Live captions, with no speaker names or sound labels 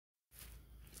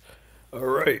All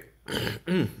right.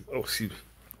 Oh, excuse me.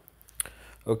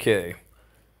 Okay.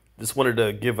 Just wanted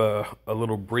to give a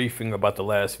little briefing about the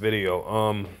last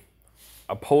video.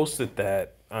 I posted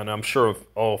that, and I'm sure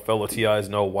all fellow TIs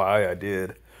know why I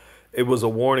did. It was a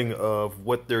warning of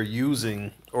what they're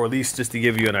using, or at least just to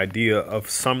give you an idea of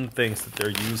some things that they're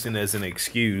using as an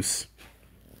excuse,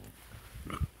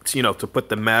 to put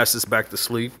the masses back to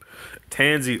sleep.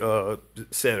 Tansy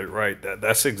said it right.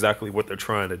 That's exactly what they're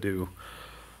trying to do.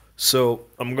 So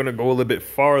I'm gonna go a little bit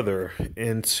farther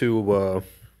into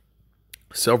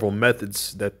several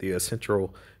methods that the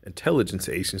Central Intelligence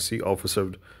Agency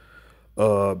officer,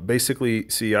 basically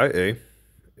CIA,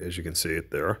 as you can see it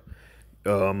there,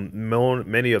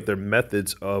 many of their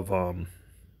methods of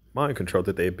mind control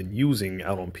that they've been using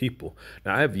out on people.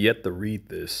 Now I have yet to read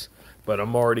this, but I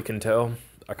can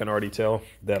already tell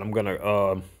that I'm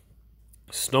gonna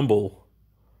stumble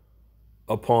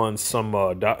upon some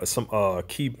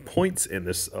key points in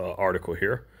this article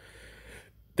here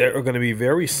that are going to be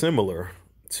very similar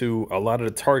to a lot of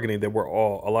the targeting that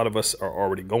a lot of us are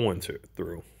already going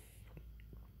through.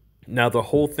 Now, the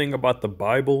whole thing about the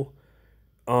Bible,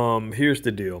 here's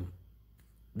the deal: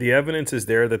 the evidence is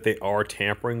there that they are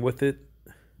tampering with it,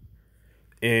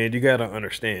 and you got to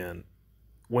understand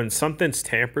when something's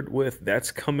tampered with, that's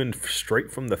coming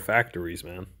straight from the factories,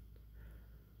 man.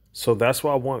 So that's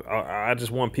why I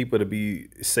just want people to be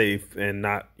safe and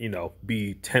not,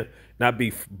 not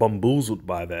be bamboozled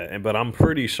by that. But I'm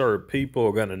pretty sure people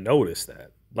are gonna notice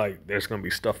that. Like there's gonna be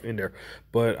stuff in there,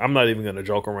 but I'm not even gonna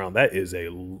joke around.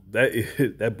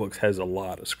 That book has a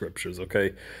lot of scriptures.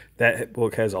 Okay, that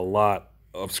book has a lot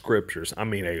of scriptures. I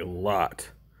mean, a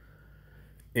lot,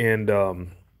 and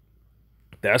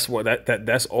that's what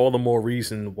that's all the more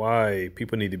reason why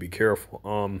people need to be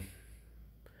careful.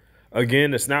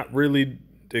 Again, it's not really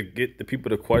to get the people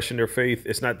to question their faith.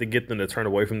 It's not to get them to turn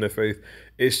away from their faith.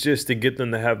 It's just to get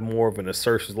them to have more of an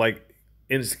assertion. I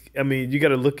mean, you got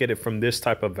to look at it from this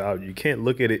type of value. You can't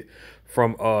look at it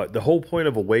from the whole point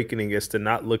of awakening is to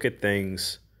not look at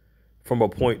things from a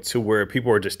point to where people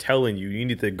are just telling you. You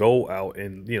need to go out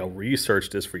and research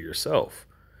this for yourself.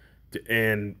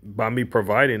 And by me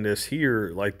providing this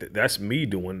here, that's me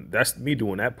doing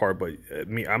that part. But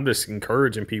I'm just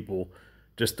encouraging people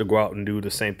just to go out and do the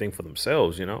same thing for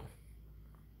themselves.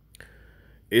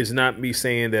 It's not me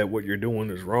saying that what you're doing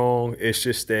is wrong. It's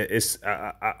just that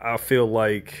I feel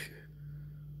like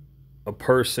a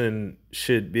person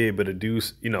should be able to do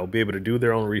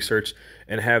their own research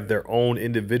and have their own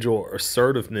individual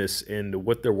assertiveness in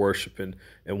what they're worshiping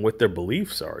and what their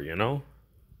beliefs are.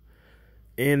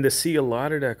 And to see a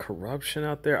lot of that corruption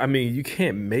out there, I mean, you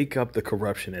can't make up the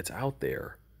corruption that's out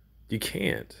there. You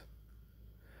can't.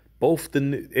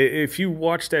 If you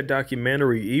watch that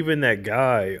documentary, even that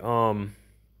guy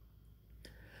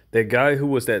who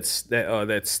was that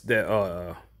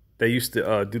used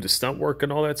to do the stunt work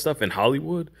and all that stuff in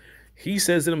Hollywood, he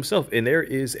says it himself. And there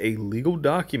is a legal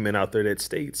document out there that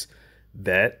states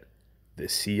that the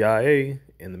CIA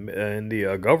and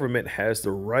the government has the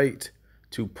right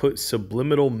to put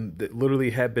that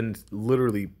literally have been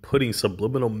putting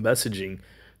subliminal messaging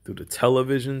through the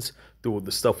televisions, through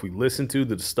the stuff we listen to,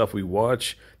 through the stuff we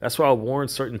watch. That's why I warn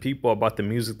certain people about the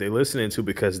music they listen to,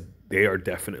 because they are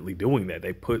definitely doing that.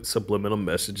 They put subliminal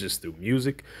messages through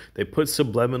music. They put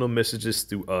subliminal messages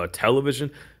through television.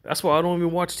 That's why I don't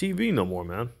even watch TV no more,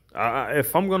 man.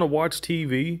 If I'm going to watch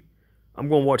TV, I'm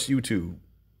going to watch YouTube.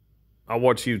 I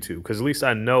watch YouTube because at least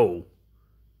I know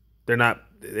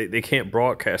they can't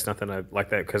broadcast nothing like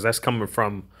that, because that's coming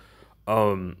from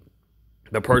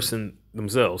the person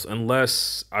themselves.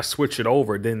 Unless I switch it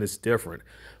over, then it's different.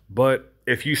 But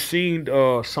if you've seen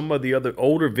some of the other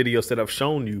older videos that I've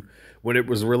shown you, when it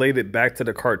was related back to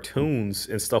the cartoons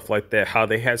and stuff like that, how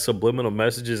they had subliminal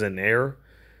messages in there,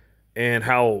 and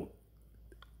how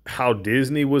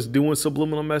Disney was doing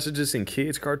subliminal messages in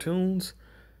kids' cartoons,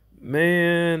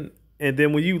 man. And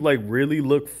then when you really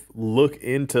look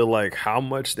into how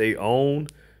much they own,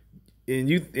 and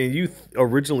you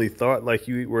originally thought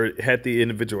you had the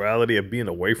individuality of being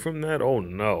away from that. Oh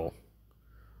no.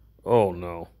 Oh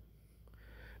no.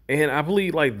 And I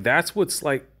believe that's what's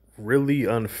really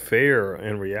unfair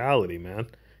in reality, man.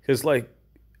 Because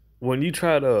when you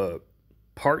try to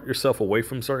part yourself away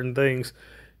from certain things,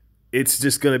 it's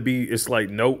just gonna be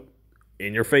nope,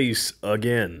 in your face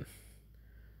again.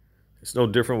 It's no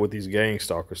different with these gang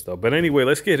stalker stuff. But anyway,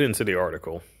 let's get into the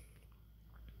article.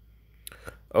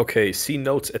 Okay, see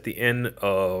notes at the end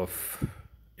of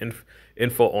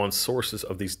info on sources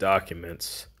of these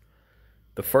documents.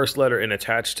 The first letter and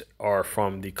attached are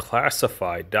from the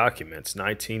classified documents,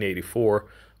 1984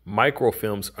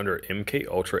 Microfilms under MK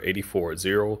Ultra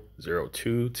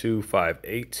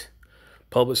 84002258.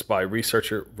 Published by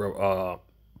researcher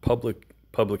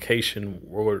publication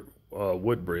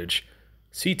Woodbridge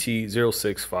CT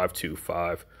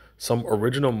 06525. Some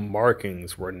original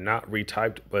markings were not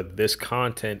retyped, but this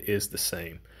content is the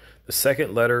same. The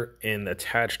second letter and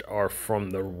attached are from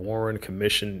the Warren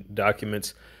Commission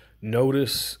documents.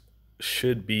 Notice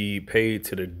should be paid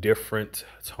to the different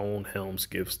tone Helms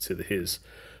gives to his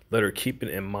letter, keeping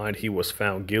in mind he was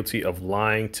found guilty of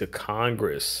lying to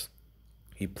Congress.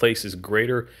 He places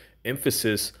greater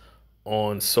emphasis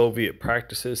on Soviet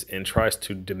practices and tries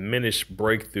to diminish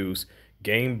breakthroughs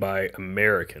gained by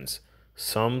Americans.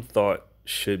 Some thought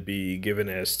should be given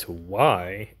as to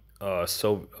why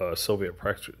Soviet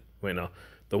practice when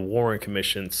the Warren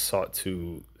Commission sought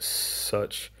to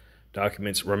such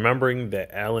documents, remembering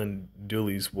that Alan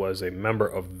Dulles was a member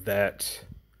of that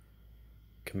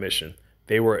commission.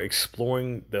 They were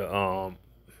exploring the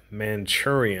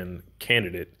Manchurian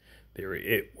candidate theory.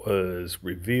 It was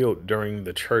revealed during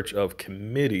the Church of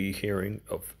Committee hearing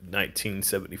of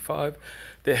 1975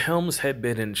 that Helms had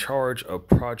been in charge of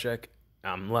Project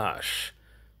Amlash.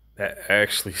 That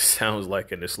actually sounds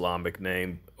like an Islamic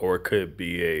name, or it could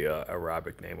be a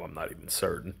Arabic name. I'm not even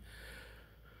certain.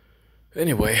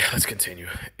 Anyway, let's continue.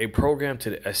 A program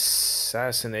to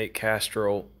assassinate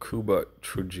Castro, Cuba,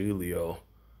 Trujillo,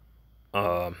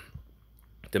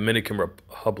 Dominican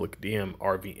Republic,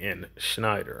 DMRVN,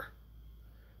 Schneider,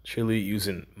 Chile,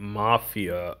 using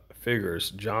mafia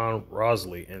figures John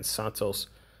Rosley and Santos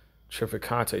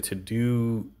Trifficante to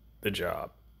do the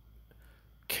job.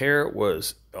 Care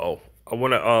was, I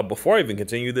want to, before I even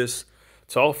continue this,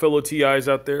 to all fellow TIs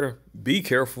out there, be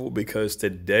careful, because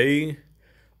today,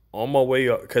 on my way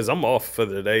up, because I'm off for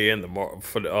the day and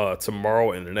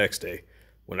tomorrow and the next day.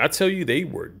 When I tell you they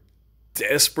were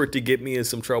desperate to get me in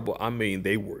some trouble, I mean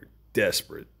they were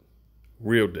desperate,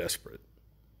 real desperate.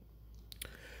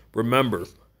 Remember,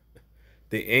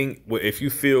 if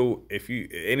you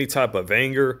any type of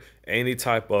anger, any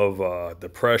type of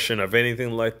depression, of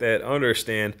anything like that,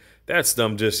 understand that's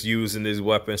them just using these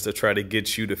weapons to try to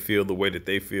get you to feel the way that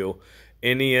they feel.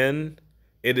 In the end,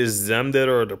 it is them that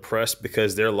are depressed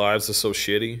because their lives are so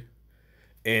shitty,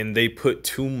 and they put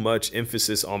too much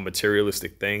emphasis on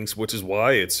materialistic things, which is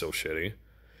why it's so shitty.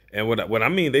 And when I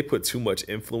mean they put too much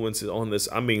influence on this,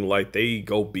 I mean like they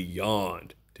go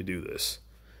beyond to do this.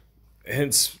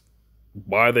 Hence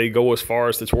why they go as far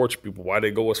as to torture people, why they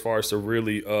go as far as to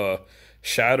really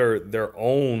shatter their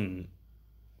own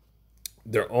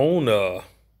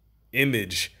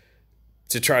image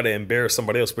to try to embarrass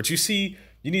somebody else. But you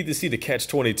need to see the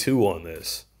catch-22 on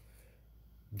this.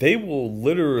 They will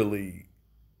literally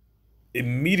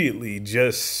immediately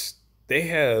they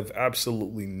have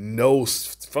absolutely no,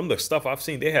 from the stuff I've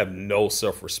seen, they have no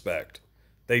self-respect.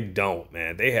 They don't,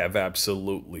 man. They have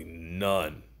absolutely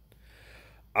none.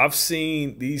 I've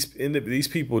seen these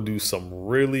people do some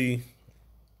really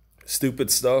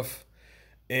stupid stuff,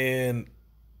 and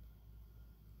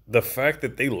the fact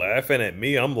that they laughing at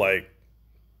me, I'm like,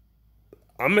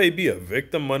 I may be a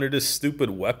victim under this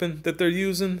stupid weapon that they're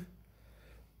using,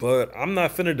 but I'm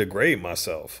not finna degrade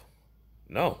myself.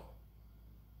 No.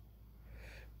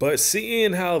 But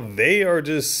seeing how they are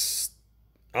just,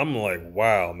 I'm like,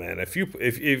 wow, man. If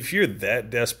you're that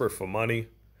desperate for money,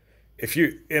 and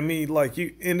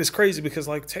it's crazy because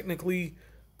like technically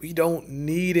we don't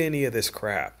need any of this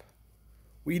crap.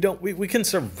 We can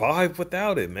survive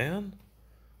without it, man.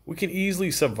 We can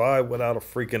easily survive without a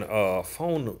freaking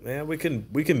phone, man. We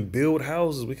can build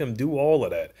houses. We can do all of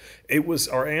that. It was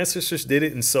our ancestors did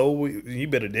it, and so you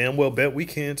better damn well bet we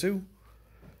can too.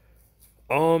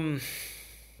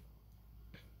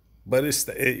 But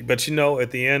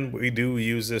at the end, we do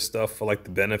use this stuff for like the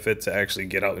benefit to actually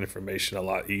get out information a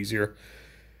lot easier.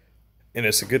 And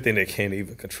it's a good thing they can't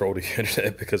even control the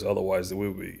internet, because otherwise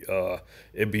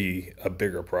it'd be a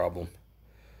bigger problem.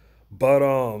 But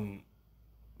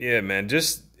yeah, man,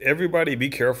 just everybody be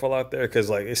careful out there, because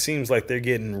like it seems like they're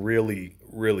getting really,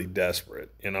 really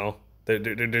desperate. You know, they're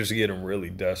just getting really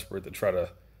desperate to try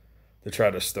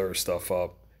to stir stuff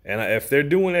up. And if they're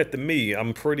doing that to me,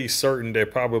 I'm pretty certain they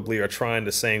probably are trying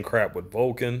the same crap with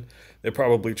Vulcan. They're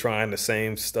probably trying the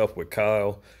same stuff with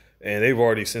Kyle. And they've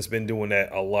already since been doing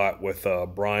that a lot with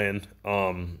Brian.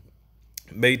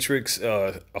 Matrix,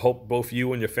 I hope both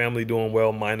you and your family doing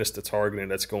well, minus the targeting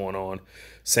that's going on.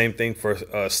 Same thing for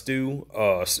Stewart,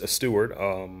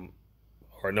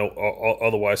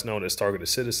 otherwise known as Targeted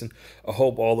Citizen. I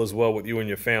hope all is well with you and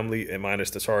your family, and minus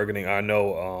the targeting. I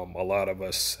know a lot of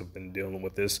us have been dealing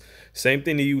with this. Same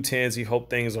thing to you, Tansy.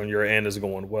 Hope things on your end is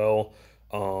going well.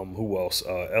 Who else?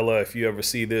 Ella, if you ever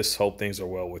see this, hope things are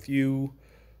well with you.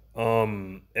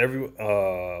 Every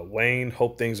Wayne,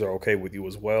 hope things are okay with you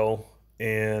as well.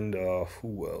 And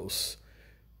who else?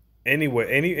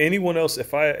 Anyway, anyone else,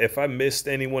 if I missed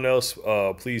anyone else,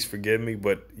 please forgive me,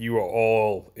 but you are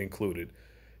all included.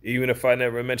 Even if I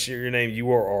never mention your name,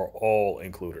 you are all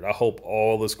included. I hope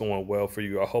all is going well for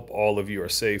you. I hope all of you are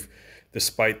safe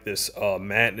despite this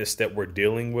madness that we're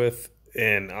dealing with.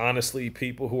 And honestly,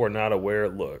 people who are not aware,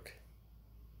 look,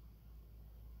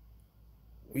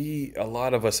 a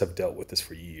lot of us have dealt with this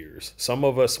for years. Some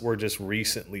of us were just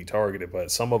recently targeted, but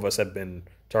some of us have been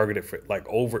targeted for like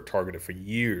overt targeted for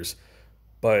years.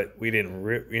 But we didn't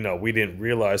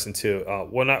realize until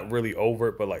well, not really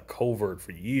overt, but like covert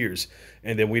for years.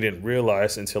 And then we didn't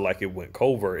realize until like it went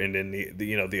covert, and then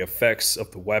the effects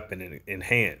of the weapon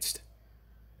enhanced,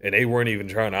 and they weren't even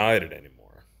trying to hide it anymore.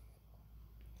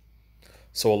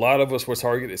 So a lot of us were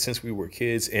targeted since we were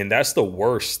kids, and that's the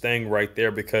worst thing right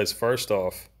there. Because first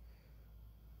off,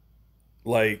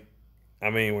 like,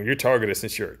 I mean, when you're targeted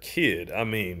since you're a kid, I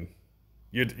mean,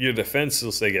 you're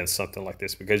defenseless against something like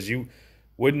this because you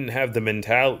wouldn't have the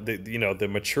mentality, the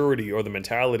maturity or the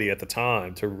mentality at the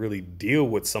time to really deal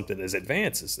with something as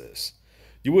advanced as this.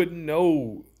 You wouldn't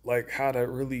know like how to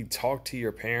really talk to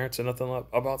your parents or nothing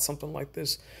about something like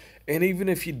this. And even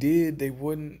if you did, they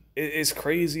wouldn't. As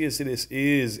crazy as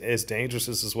is as dangerous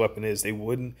as this weapon is, they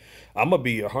wouldn't. I'm gonna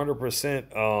be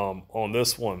 100% on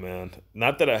this one, man.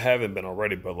 Not that I haven't been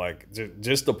already, but like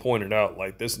just to point it out,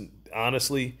 like this.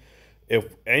 Honestly,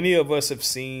 if any of us have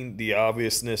seen the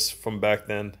obviousness from back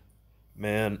then,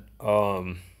 man,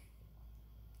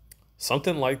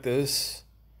 something like this,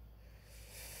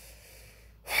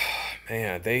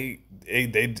 man, they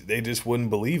just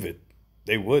wouldn't believe it.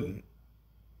 They wouldn't.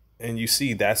 And you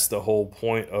see, that's the whole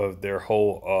point of their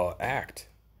whole act.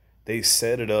 They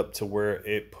set it up to where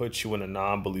it puts you in a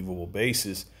non-believable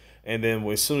basis. And then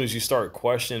as soon as you start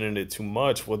questioning it too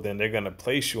much, well, then they're going to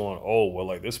place you on, oh, well,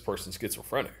 like this person's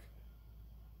schizophrenic.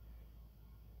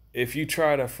 If you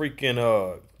try to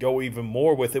freaking go even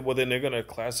more with it, well, then they're going to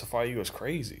classify you as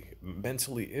crazy,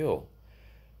 mentally ill.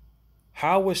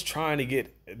 How is trying to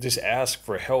just ask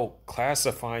for help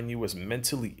classifying you as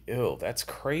mentally ill? That's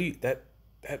crazy. That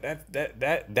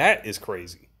is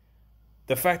crazy.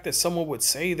 The fact that someone would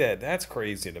say that's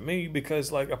crazy to me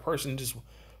because like a person just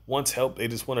wants help. They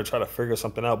just want to try to figure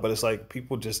something out. But it's like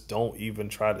people just don't even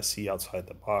try to see outside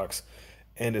the box.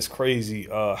 And it's crazy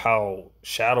how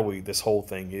shadowy this whole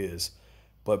thing is.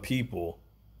 But people,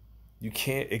 you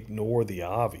can't ignore the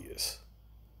obvious.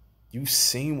 You've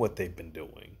seen what they've been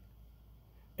doing.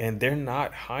 And they're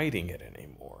not hiding it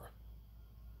anymore.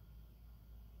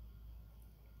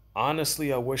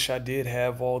 Honestly, I wish I did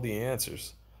have all the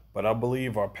answers, but I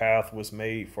believe our path was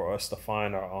made for us to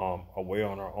find our way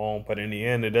on our own. But in the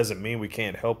end, it doesn't mean we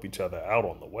can't help each other out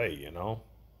on the way, you know?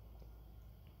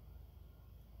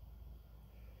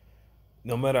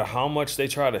 No matter how much they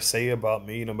try to say about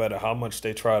me, no matter how much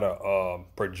they try to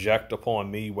project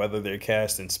upon me, whether they're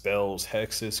casting spells,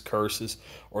 hexes, curses,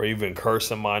 or even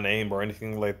cursing my name or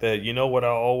anything like that, you know what I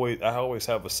always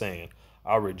have a saying.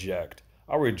 I reject.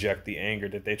 I reject the anger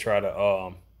that they try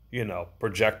to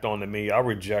project onto me. I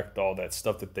reject all that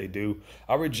stuff that they do.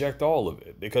 I reject all of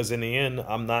it because in the end,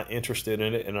 I'm not interested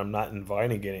in it and I'm not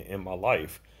inviting it in my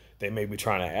life. They may be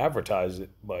trying to advertise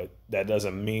it, but that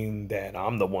doesn't mean that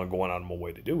I'm the one going out of my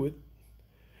way to do it.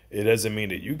 It doesn't mean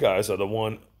that you guys are the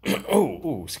one.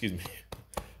 Oh, excuse me.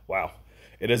 Wow.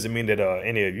 It doesn't mean that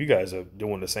any of you guys are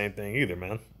doing the same thing either,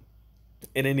 man.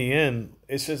 And in the end,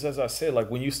 it's just as I said, like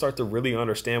when you start to really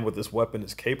understand what this weapon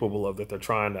is capable of that they're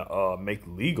trying to make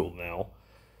legal now,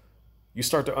 you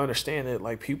start to understand that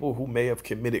like people who may have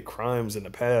committed crimes in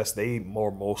the past, they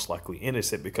more most likely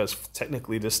innocent because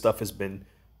technically this stuff has been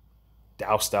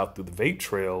doused out through the vape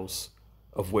trails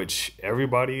of which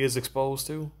everybody is exposed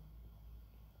to.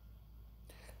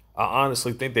 I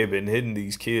honestly think they've been hitting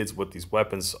these kids with these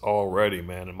weapons already,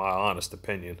 man, in my honest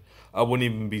opinion. I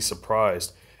wouldn't even be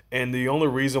surprised. And the only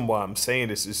reason why I'm saying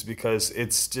this is because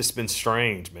it's just been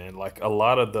strange, man. Like a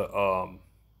lot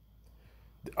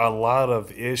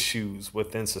of issues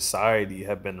within society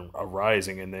have been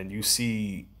arising, and then you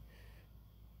see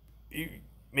you,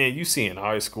 man, you see in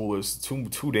high schoolers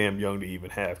too damn young to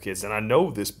even have kids. And I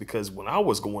know this because when I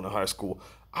was going to high school,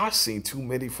 I seen too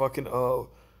many fucking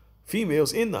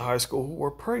females in the high school who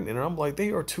were pregnant, and I'm like,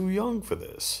 they are too young for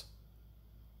this,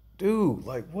 dude.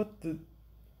 Like, what the?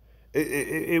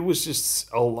 It was just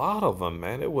a lot of them,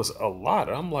 man. It was a lot.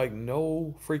 I'm like,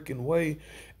 no freaking way.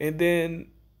 And then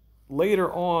later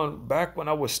on, back when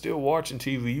I was still watching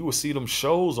TV, you would see them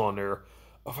shows on there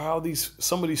of how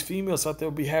some of these females out there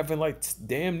will be having like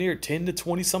damn near 10 to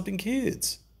 20 something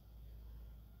kids.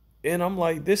 And I'm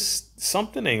like, this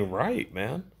something ain't right,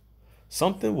 man.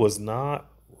 Something was not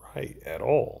right at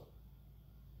all.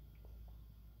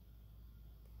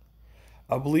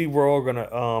 I believe we're all gonna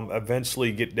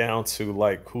eventually get down to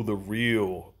like who the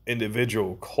real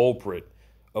individual culprit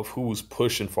of who's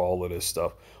pushing for all of this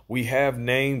stuff. We have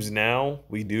names now,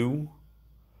 we do,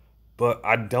 but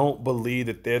I don't believe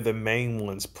that they're the main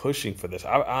ones pushing for this.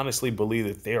 I honestly believe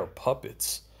that they are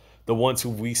puppets. The ones who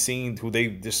we seen who they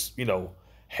just,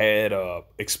 had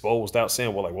exposed out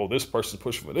saying, well, like, well, this person's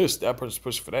pushing for this, that person's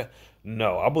pushing for that.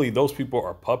 No, I believe those people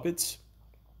are puppets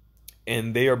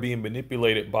and they are being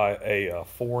manipulated by a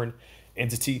foreign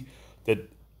entity that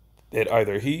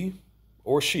either he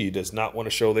or she does not want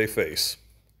to show their face.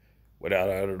 Without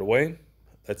out of the way,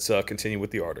 let's continue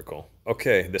with the article.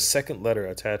 Okay, the second letter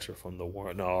attached from the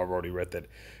warrant. No, I've already read that.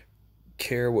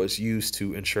 Care was used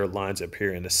to ensure lines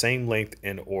appear in the same length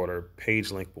and order.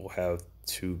 Page length will have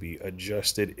to be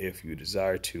adjusted if you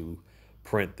desire to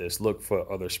print this. Look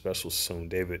for other specials soon.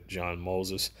 David John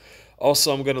Moses.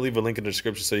 Also, I'm going to leave a link in the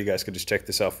description so you guys can just check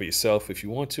this out for yourself if you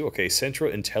want to. Okay,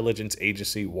 Central Intelligence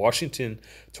Agency, Washington,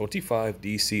 25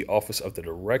 D.C., Office of the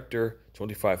Director,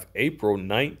 25 April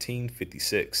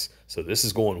 1956. So this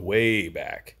is going way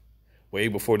back, way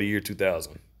before the year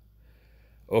 2000.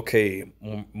 Okay,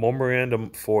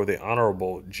 memorandum for the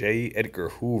Honorable J. Edgar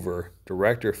Hoover,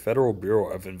 Director, Federal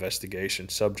Bureau of Investigation,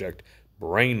 subject,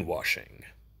 brainwashing.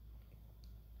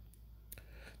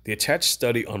 The attached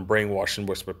study on brainwashing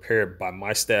was prepared by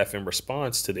my staff in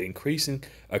response to the increasing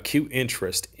acute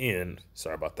interest in,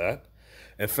 sorry about that.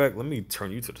 In fact, let me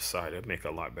turn you to the side. It'd make it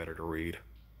a lot better to read.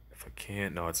 If I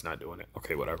can't, no, it's not doing it.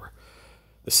 Okay, whatever.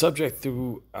 The subject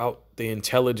throughout the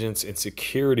intelligence and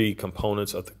security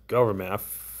components of the government, I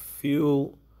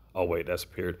feel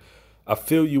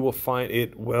you will find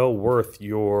it well worth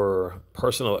your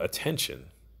personal attention.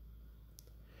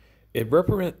 It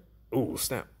represents, ooh,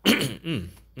 snap.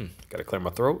 Gotta clear my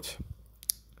throat.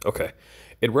 Okay.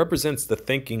 It represents the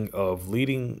thinking of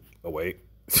leading,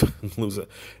 lose it.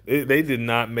 They did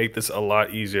not make this a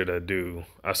lot easier to do,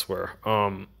 I swear.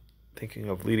 Thinking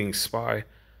of leading spy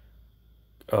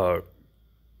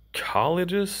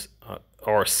colleges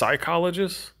or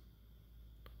psychologists.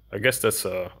 I guess that's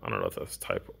I don't know if that's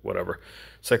type, whatever.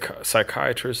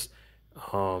 Psychiatrist.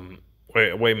 Wait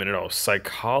a minute. Oh,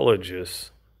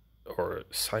 psychologist or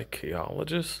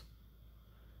psychologist,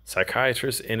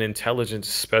 psychiatrist, and intelligence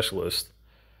specialist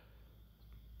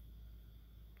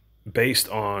based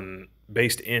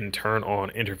in turn on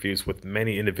interviews with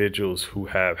many individuals who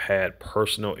have had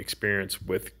personal experience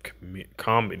with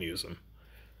communism,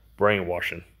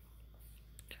 brainwashing.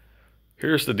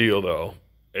 Here's the deal, though.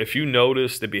 If you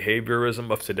notice the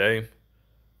behaviorism of today,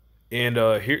 and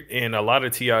a lot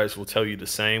of TIs will tell you the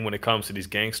same when it comes to these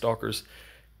gang stalkers,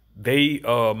 they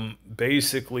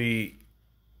basically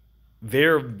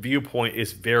their viewpoint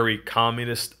is very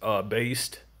communist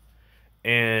based,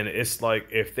 and it's like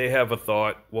if they have a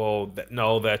thought, well,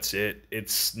 no, that's it.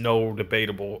 It's no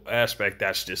debatable aspect.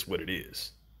 That's just what it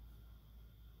is.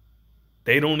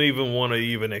 They don't even want to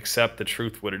even accept the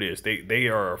truth, what it is. They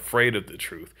are afraid of the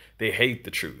truth. They hate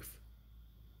the truth.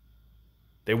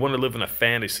 They want to live in a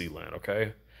fantasy land,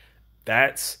 okay?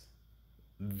 That's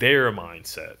their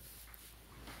mindset.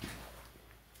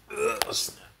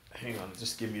 Hang on,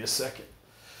 just give me a second.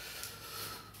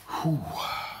 Whew.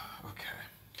 Okay.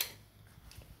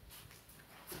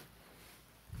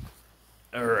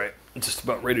 All right, just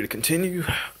about ready to continue.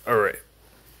 All right.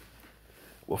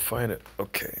 We'll find it.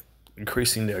 Okay.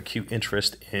 Increasing the acute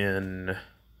interest in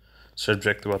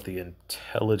subject throughout the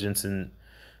intelligence and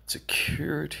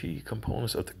security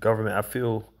components of the government. I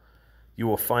feel you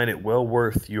will find it well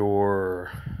worth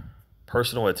your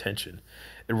personal attention.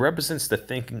 It represents the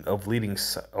thinking of leading.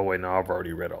 Oh wait, no, I've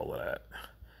already read all of that.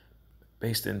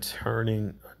 Based in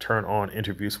turn on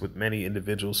interviews with many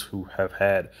individuals who have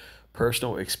had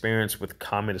personal experience with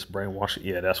communist brainwashing.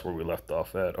 Yeah, that's where we left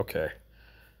off at. Okay,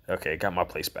 got my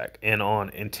place back. And on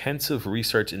intensive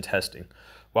research and testing.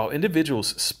 While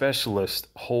individuals, specialists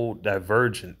hold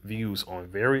divergent views on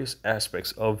various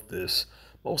aspects of this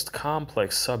most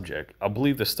complex subject, I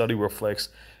believe the study reflects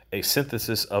a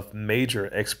synthesis of major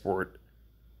expert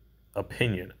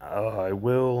opinion. I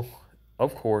will,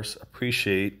 of course,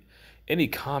 appreciate any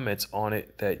comments on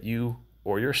it that you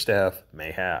or your staff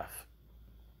may have.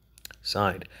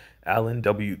 Signed, Alan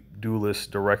W. Dulles,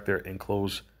 Director,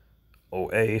 enclosed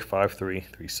OA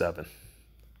 5337.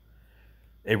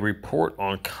 A report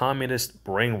on communist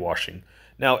brainwashing.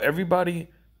 Now, everybody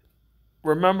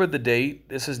remember the date.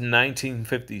 This is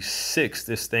 1956.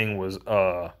 This thing was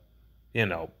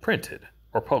printed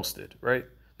or posted, right?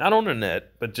 Not on the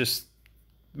net, but just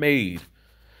made.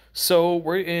 So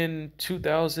we're in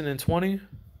 2020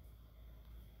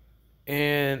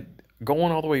 and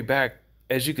going all the way back,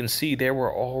 as you can see, there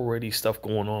were already stuff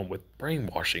going on with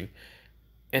brainwashing.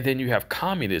 And then you have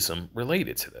communism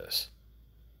related to this.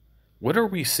 What are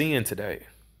we seeing today?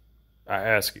 I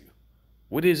ask you.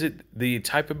 What is it, the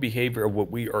type of behavior of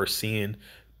what we are seeing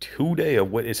today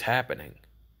of what is happening?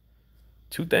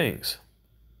 Two things: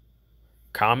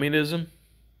 communism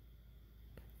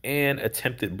and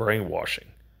attempted brainwashing.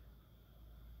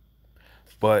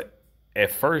 But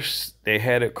at first, they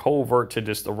had it covert to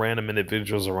just the random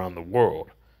individuals around the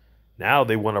world. Now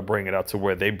they want to bring it out to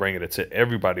where they bring it to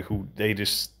everybody who they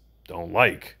just don't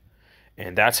like.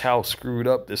 And that's how screwed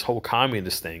up this whole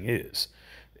communist thing is.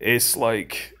 It's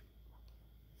like,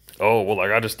 oh, well, like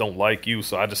I just don't like you,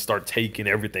 so I just start taking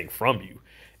everything from you.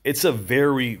 It's a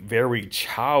very, very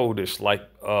childish like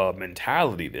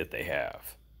mentality that they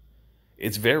have.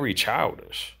 It's very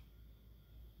childish.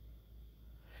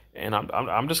 And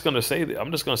I'm just gonna say that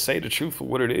I'm just gonna say the truth for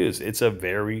what it is. It's a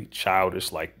very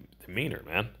childish like demeanor,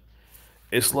 man.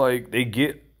 It's like they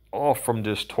get off from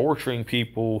just torturing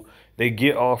people. They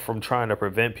get off from trying to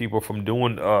prevent people from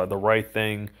doing the right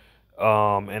thing,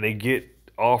 and they get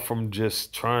off from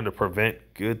just trying to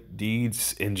prevent good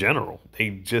deeds in general. They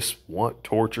just want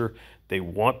torture. They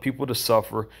want people to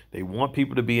suffer. They want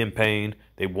people to be in pain.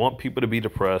 They want people to be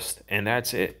depressed, and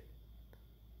that's it.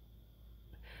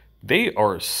 They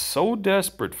are so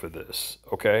desperate for this,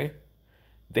 okay?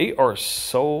 They are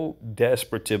so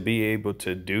desperate to be able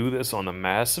to do this on a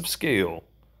massive scale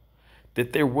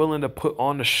that they're willing to put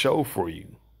on a show for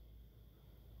you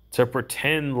to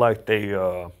pretend like they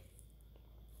are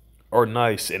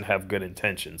nice and have good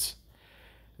intentions.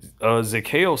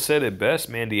 Zacchaeus said it best,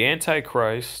 man. The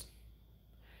Antichrist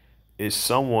is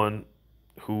someone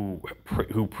who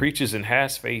preaches and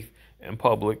has faith in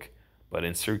public, but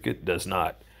in secret does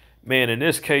not. Man, in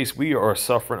this case, we are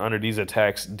suffering under these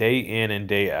attacks day in and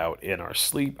day out, in our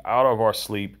sleep, out of our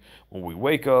sleep, when we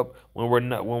wake up, when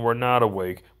we're not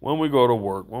awake, when we go to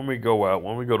work, when we go out,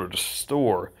 when we go to the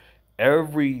store.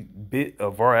 Every bit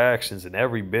of our actions and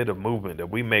every bit of movement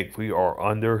that we make, we are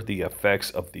under the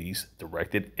effects of these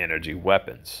directed energy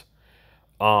weapons.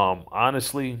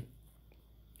 Honestly,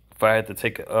 if I had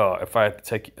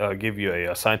to give you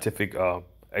a scientific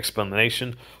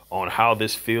explanation on how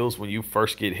this feels when you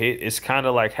first get hit, it's kind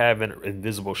of like having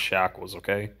invisible shackles.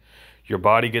 Okay, your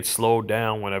body gets slowed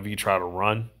down whenever you try to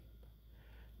run.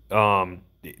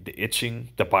 The itching,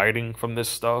 the biting from this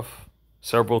stuff,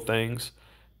 several things.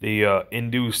 The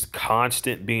induced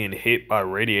constant being hit by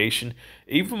radiation.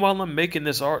 Even while I'm making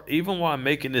this art, even while I'm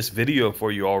making this video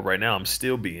for you all right now, I'm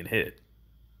still being hit.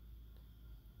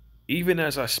 Even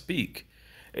as I speak,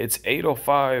 it's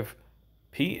 8:05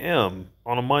 p.m.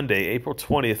 on a Monday, April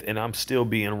 20th, and I'm still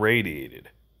being radiated.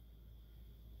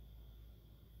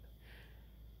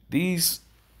 These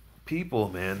people,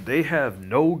 man, they have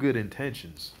no good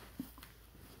intentions.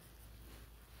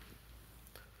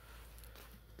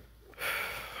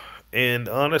 And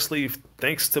honestly,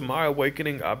 thanks to my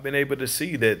awakening, I've been able to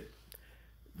see that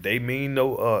they mean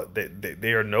no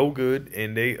they are no good,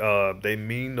 and they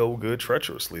mean no good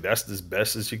treacherously. That's as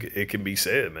best as it can be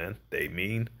said, man. They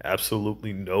mean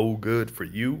absolutely no good for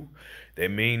you. They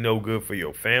mean no good for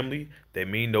your family. They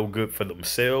mean no good for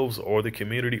themselves or the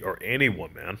community or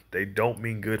anyone, man. They don't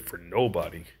mean good for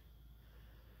nobody.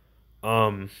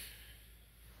 Um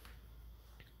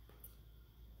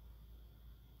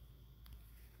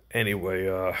Anyway,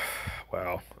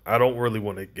 wow. I don't really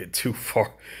want to get too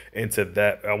far into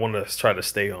that. I want to try to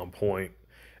stay on point.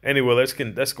 Anyway, let's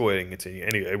go ahead and continue.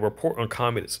 Anyway, a report on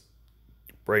communist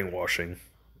brainwashing.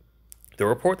 The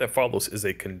report that follows is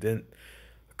a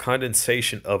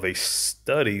condensation of a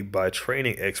study by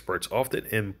training experts, often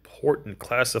important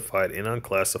classified and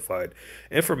unclassified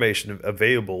information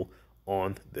available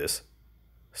on this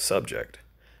subject.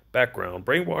 Background: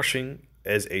 brainwashing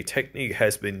as a technique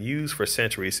has been used for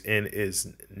centuries and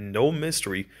is no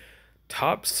mystery.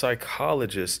 Top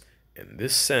psychologists in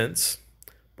this sense,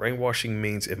 brainwashing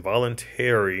means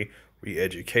involuntary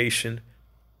re-education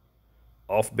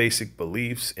off basic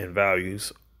beliefs and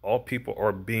values. All people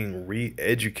are being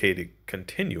re-educated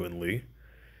continually.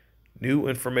 New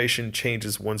information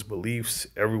changes one's beliefs.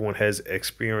 Everyone has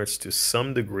experienced to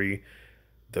some degree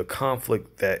the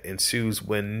conflict that ensues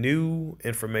when new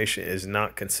information is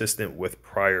not consistent with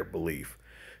prior belief.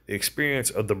 The experience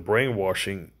of the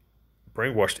brainwashed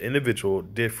individual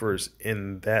differs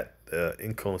in that the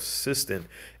inconsistent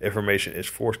information is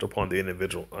forced upon the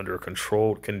individual under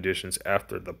controlled conditions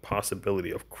after the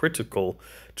possibility of critical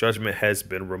judgment has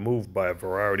been removed by a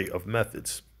variety of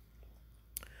methods.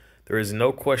 There is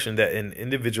no question that an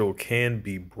individual can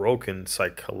be broken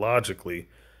psychologically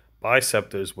by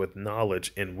scepters with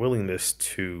knowledge and willingness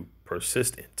to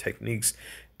persist in techniques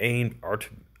aimed art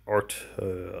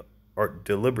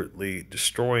deliberately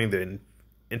destroying the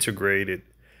integrated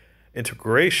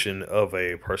integration of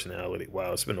a personality.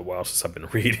 Wow, it's been a while since I've been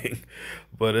reading,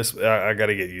 but I got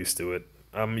to get used to it.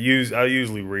 I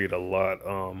usually read a lot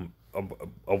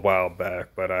a while back,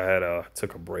 but I had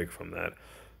took a break from that.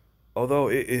 Although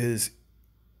it is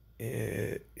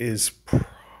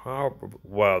probable,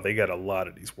 wow, they got a lot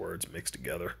of these words mixed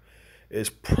together. It's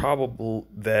probable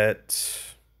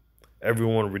that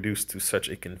everyone reduced to such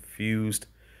a confused,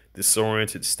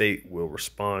 disoriented state will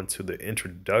respond to the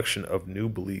introduction of new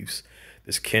beliefs.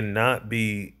 This cannot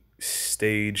be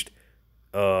staged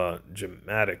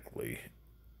dramatically.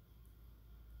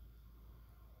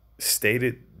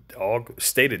 Stated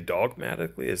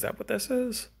dogmatically? Is that what that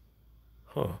says?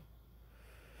 Huh.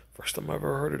 First time I've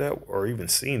ever heard of that or even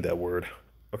seen that word.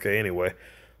 Okay, anyway.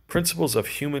 Principles of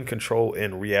human control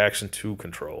and reaction to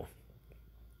control.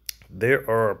 There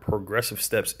are progressive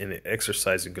steps in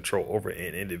exercising control over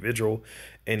an individual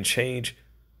and change.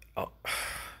 Uh,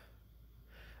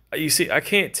 you see, I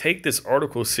can't take this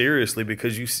article seriously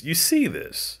because you see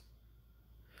this.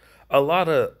 A lot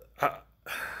of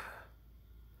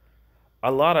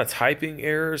a lot of typing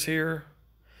errors here.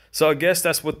 So I guess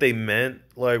that's what they meant,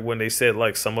 like when they said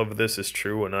like some of this is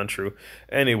true and untrue.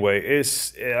 Anyway, it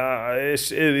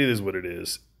is what it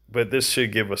is. But this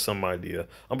should give us some idea.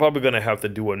 I'm probably gonna have to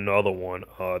do another one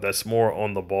that's more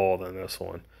on the ball than this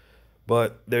one.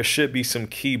 But there should be some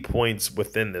key points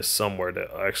within this somewhere that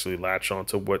actually latch on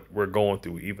to what we're going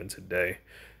through even today.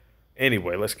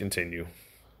 Anyway, let's continue.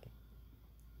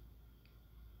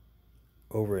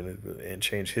 Over and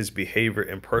change his behavior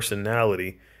and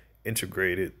personality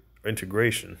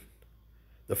integration.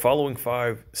 The following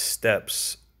 5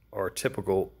 steps are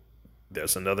typical.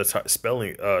 There's another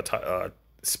spelling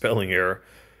error.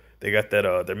 They got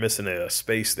that they're missing a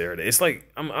space there. It's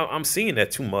like I'm seeing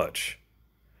that too much.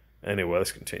 Anyway,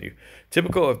 let's continue.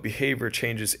 Typical of behavior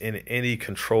changes in any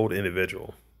controlled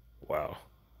individual. Wow.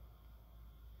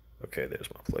 Okay, there's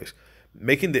my place.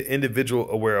 Making the individual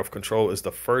aware of control is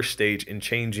the first stage in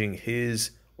changing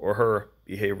his or her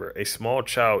behavior. A small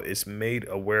child is made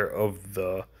aware of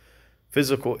the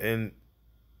physical and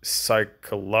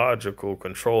psychological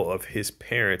control of his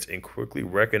parents and quickly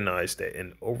recognize that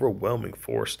an overwhelming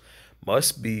force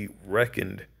must be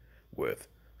reckoned with.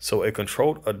 So a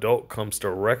controlled adult comes to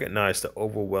recognize the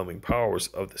overwhelming powers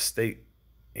of the state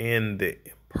and the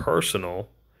impersonal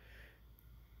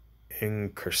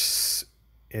incarcerative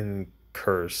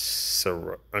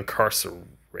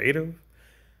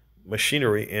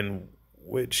machinery in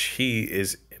which he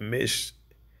is immersed.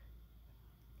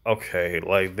 Okay,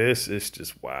 like this is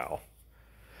just wow.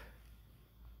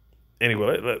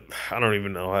 Anyway, I don't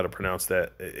even know how to pronounce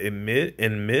that.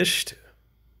 Enmeshed?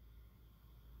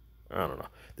 I don't know.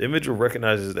 The individual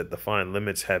recognizes that defined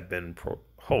limits have been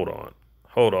hold on.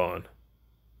 Hold on.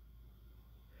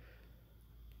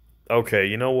 Okay,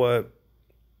 you know what?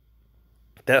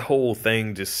 That whole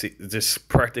thing just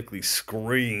practically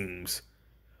screams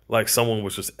like someone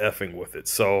was just effing with it.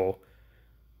 So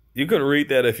you can read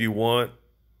that if you want,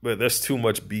 but there's too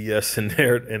much BS in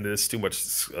there and there's too much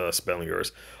spelling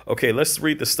errors. Okay, let's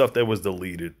read the stuff that was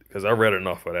deleted because I read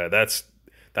enough of that.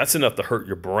 That's enough to hurt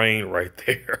your brain right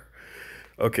there.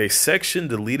 Okay, section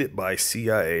deleted by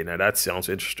CIA. Now that sounds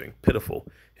interesting. Pitiful.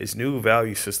 His new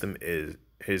value system is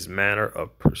his manner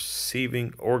of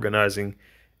perceiving, organizing,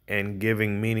 and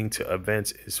giving meaning to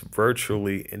events is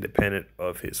virtually independent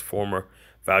of his former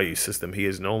value system. He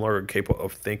is no longer capable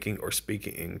of thinking or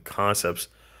speaking in concepts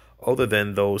other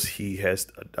than those he has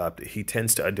adopted. He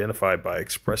tends to identify by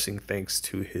expressing thanks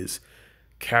to his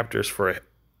captors for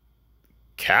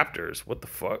captors. What the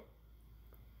fuck?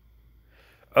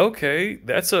 Okay,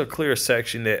 that's a clear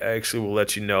section that actually will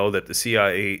let you know that the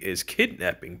CIA is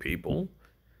kidnapping people,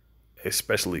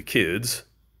 especially kids.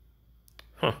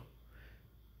 Huh.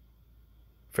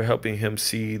 For helping him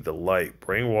see the light.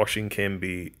 Brainwashing can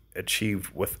be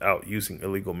achieved without using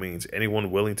illegal means.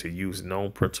 Anyone willing to use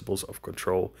known principles of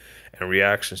control and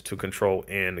reactions to control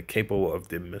and capable of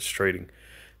demonstrating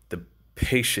the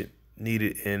patient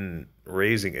needed in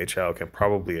raising a child can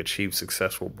probably achieve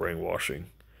successful brainwashing.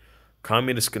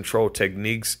 Communist control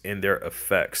techniques and their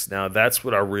effects. Now that's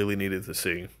what I really needed to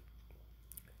see.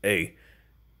 A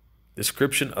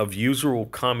description of usual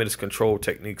communist control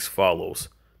techniques follows.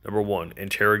 Number one,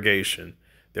 interrogation.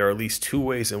 There are at least two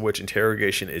ways in which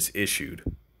interrogation is issued.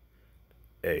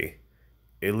 A.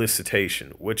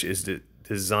 Elicitation, which is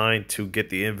designed to get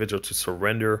the individual to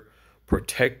surrender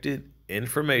protected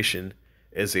information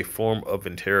as a form of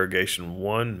interrogation.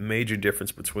 One major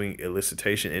difference between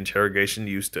elicitation and interrogation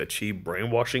used to achieve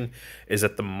brainwashing is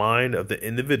that the mind of the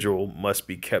individual must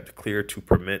be kept clear to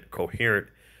permit coherent,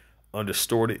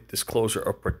 undistorted disclosure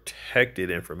of protected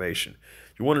information.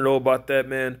 You want to know about that,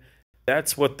 man?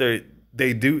 That's what they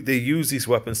do. They use these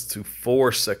weapons to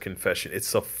force a confession.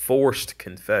 It's a forced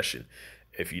confession.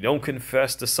 If you don't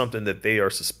confess to something that they are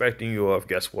suspecting you of,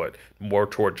 guess what? More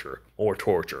torture, more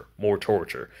torture, more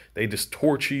torture. They just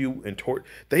torture you and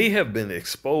They have been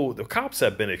exposed. The cops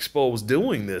have been exposed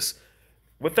doing this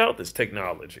without this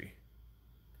technology.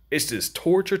 It's just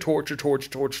torture, torture, torture,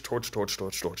 torture, torture, torture,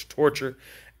 torture, torture, torture,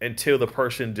 until the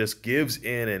person just gives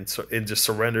in and just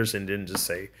surrenders and then just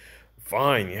say,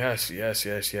 fine, yes, yes,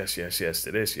 yes, yes, yes, yes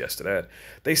to this, yes to that.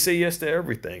 They say yes to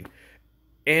everything.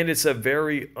 And it's a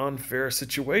very unfair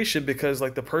situation because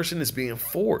like the person is being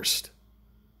forced.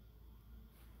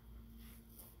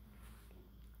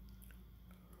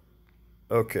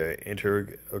 Okay,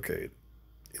 okay.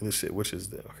 Elicit, which is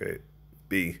the okay.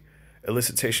 B.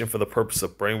 Elicitation for the purpose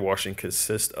of brainwashing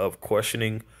consists of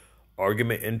questioning,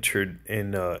 argument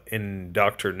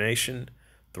indoctrination,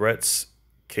 threats,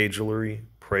 cajolery,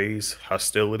 praise,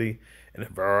 hostility, and a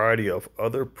variety of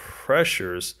other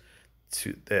pressures.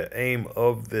 The aim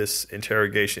of this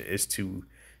interrogation is to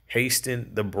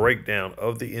hasten the breakdown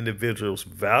of the individual's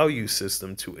value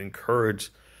system to encourage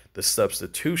the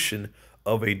substitution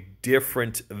of a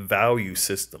different value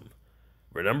system.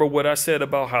 Remember what I said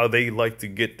about how they like to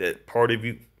get that part of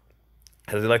you,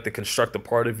 how they like to construct a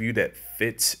part of you that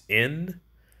fits in?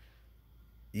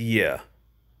 Yeah.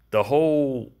 The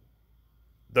whole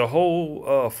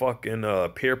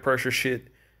fucking peer pressure shit,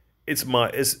 it's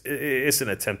an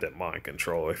attempt at mind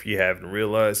control. If you haven't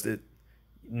realized it,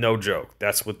 no joke.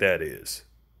 That's what that is.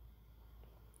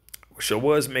 Wish I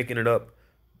was making it up,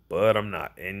 but I'm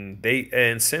not.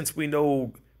 And since we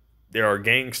know there are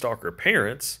gang stalker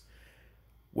parents,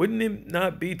 wouldn't it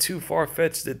not be too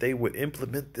far-fetched that they would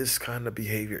implement this kind of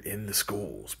behavior in the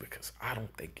schools? Because I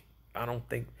don't think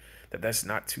that that's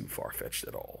not too far-fetched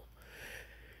at all.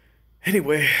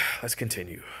 Anyway, let's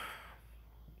continue.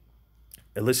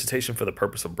 Elicitation for the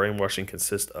purpose of brainwashing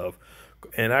consists of,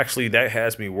 and actually that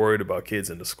has me worried about kids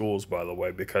in the schools, by the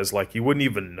way, because like you wouldn't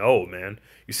even know, man.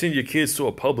 You send your kids to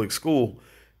a public school,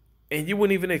 and you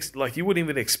wouldn't even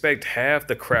expect half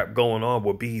the crap going on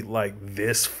would be like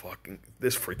this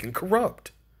freaking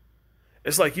corrupt.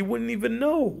 It's like you wouldn't even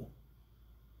know,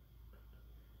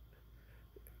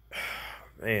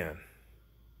 man.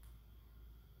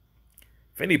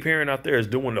 If any parent out there is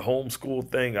doing the homeschool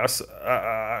thing, I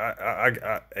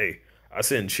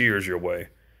send cheers your way,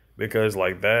 because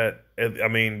like that, I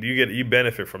mean, you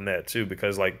benefit from that too,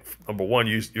 because like number one,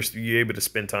 you're able to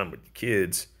spend time with your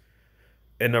kids,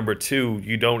 and number two,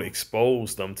 you don't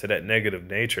expose them to that negative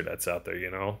nature that's out there.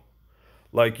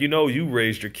 Like you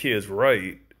raised your kids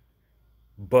right,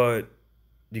 but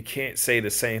you can't say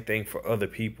the same thing for other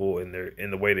people in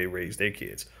the way they raise their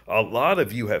kids. A lot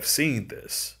of you have seen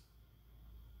this.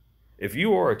 If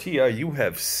you are a TI, you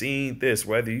have seen this,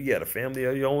 whether you got a family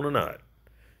of your own or not.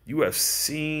 You have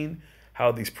seen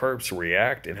how these perps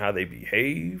react and how they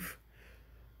behave.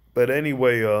 But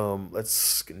anyway,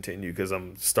 let's continue because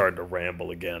I'm starting to ramble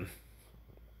again.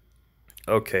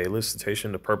 Okay,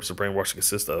 elicitation. The purpose of brainwashing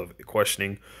consists of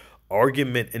questioning,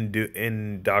 argument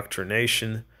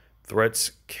indoctrination,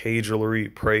 threats,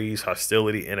 cajolery, praise,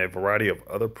 hostility, and a variety of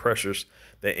other pressures.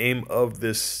 The aim of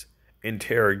this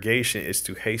interrogation is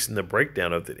to hasten the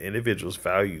breakdown of the individual's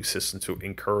value system to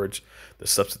encourage the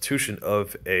substitution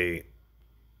of a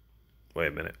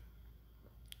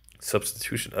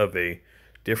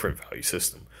different value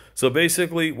system. So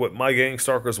basically what my gang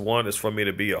stalkers want is for me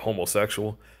to be a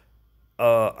homosexual.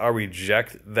 I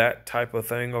reject that type of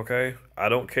thing. Okay, I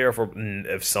don't care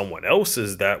if someone else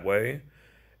is that way.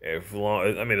 As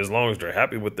long as they're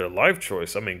happy with their life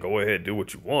choice, go ahead, do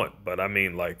what you want. But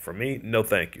like for me, no,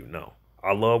 thank you. No,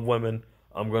 I love women.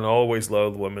 I'm gonna always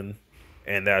love women,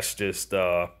 and that's just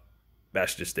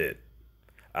it.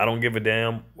 I don't give a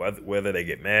damn whether they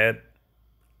get mad.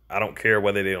 I don't care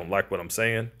whether they don't like what I'm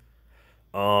saying.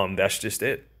 That's just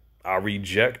it. I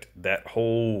reject that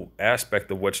whole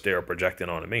aspect of which they are projecting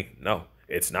onto me. No,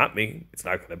 it's not me. It's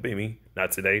not gonna be me.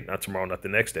 Not today. Not tomorrow. Not the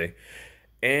next day.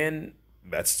 And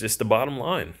that's just the bottom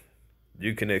line.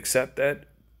 You can accept that,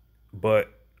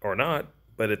 or not.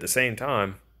 But at the same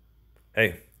time,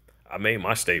 hey, I made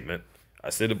my statement. I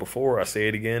said it before. I say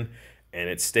it again. and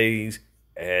it stays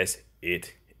as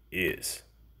it is.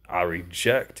 I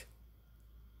reject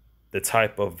the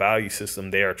type of value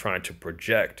system they are trying to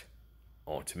project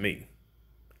onto me.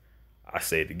 I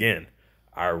say it again.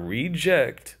 I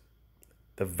reject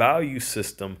the value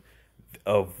system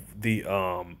of the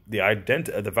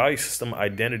value system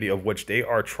identity of which they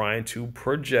are trying to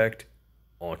project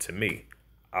onto me.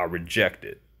 I reject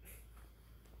it.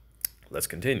 Let's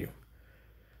continue.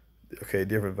 Okay,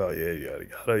 different value.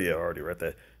 Yeah, I already read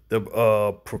that.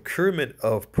 The procurement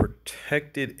of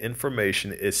protected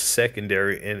information is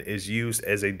secondary and is used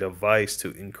as a device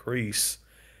to increase.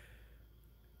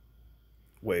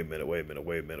 Wait a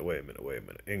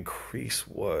minute. Increase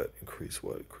what? Increase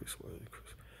what?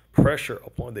 Pressure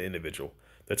upon the individual.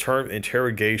 The term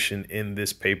interrogation in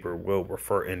this paper will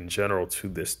refer in general to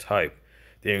this type.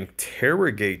 The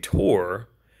interrogator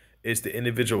is the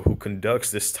individual who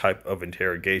conducts this type of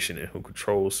interrogation and who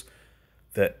controls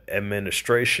the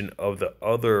administration of the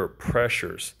other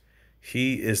pressures.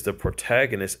 He is the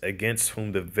protagonist against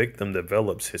whom the victim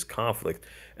develops his conflict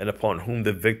and upon whom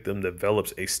the victim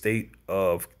develops a state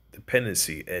of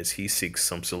dependency as he seeks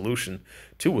some solution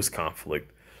to his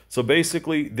conflict. So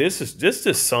basically, this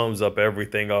just sums up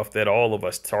everything off that all of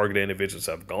us targeted individuals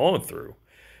have gone through.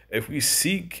 If we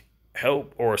seek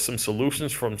help or some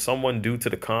solutions from someone due to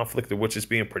the conflict of which is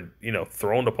being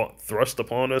thrust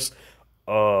upon us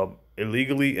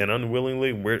illegally and unwillingly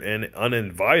and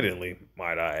uninvitedly,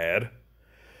 might I add,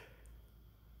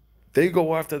 they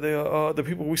go after the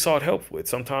people we sought help with.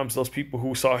 Sometimes those people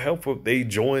who sought help with, they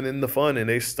join in the fun and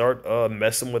they start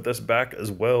messing with us back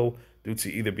as well due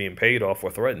to either being paid off or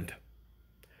threatened.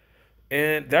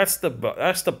 And that's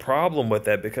the problem with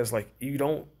that, because like you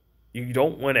don't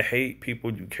want to hate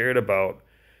people you cared about,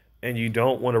 and you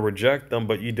don't want to reject them,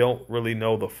 but you don't really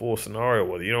know the full scenario.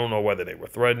 Whether you don't know whether they were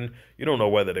threatened, you don't know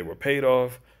whether they were paid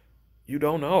off, you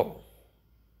don't know.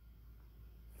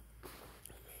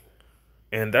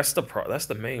 And that's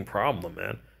the main problem,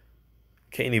 man.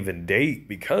 Can't even date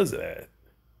because of that.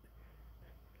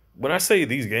 When I say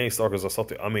these gang stalkers are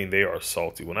salty, I mean they are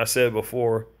salty. When I said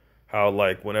before how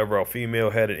like whenever a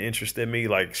female had an interest in me,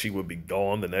 like she would be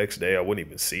gone the next day, I wouldn't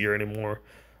even see her anymore.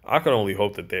 I can only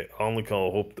hope for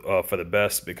the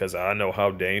best, because I know how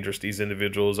dangerous these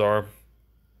individuals are.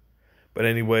 But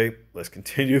anyway, let's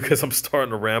continue because I'm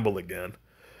starting to ramble again.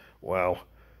 Wow.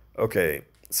 Okay.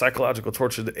 Psychological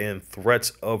torture and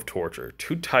threats of torture.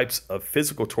 Two types of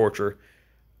physical torture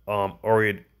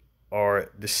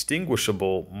are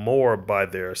distinguishable more by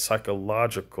their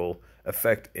psychological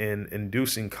effect in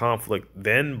inducing conflict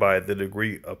than by the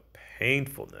degree of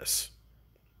painfulness.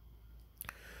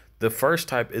 The first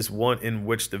type is one in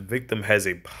which the victim has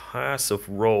a passive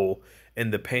role in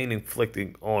the pain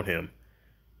inflicted on him.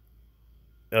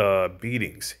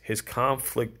 Beatings. His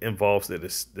conflict involves the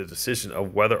decision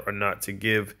of whether or not to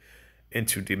give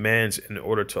into demands in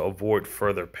order to avoid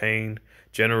further pain.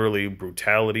 Generally,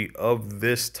 brutality of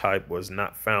this type was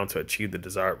not found to achieve the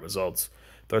desired results.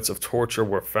 Threats of torture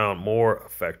were found more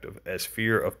effective, as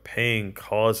fear of pain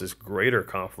causes greater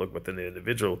conflict within the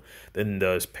individual than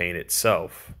does pain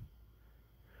itself.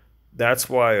 That's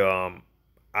why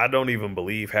I don't even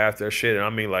believe half their shit. And I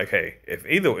mean, like, hey, if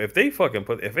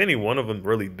any one of them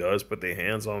really does put their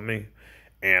hands on me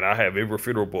and I have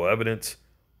irrefutable evidence,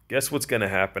 guess what's going to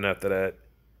happen after that?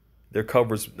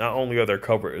 Not only are their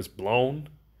cover is blown,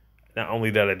 not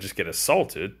only did I just get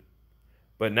assaulted,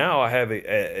 but now I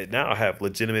have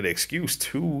legitimate excuse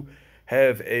to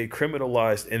have a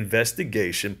criminalized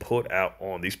investigation put out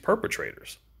on these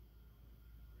perpetrators.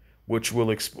 Which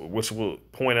will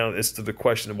point out as to the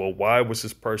question, well, why was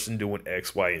this person doing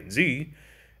X, Y, and Z?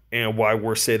 And why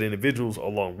were said individuals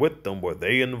along with them? Were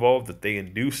they involved? Did they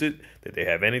induce it? Did they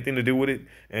have anything to do with it?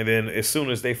 And then as soon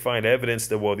as they find evidence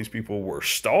that, well, these people were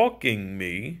stalking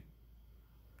me,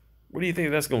 what do you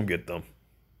think that's going to get them?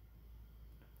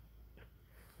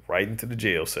 Right into the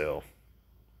jail cell.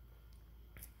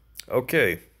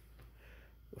 Okay.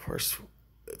 The first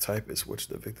type is which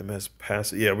the victim has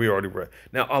passed. Yeah, we already read.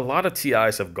 Now, a lot of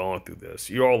TIs have gone through this.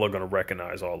 You all are going to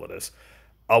recognize all of this.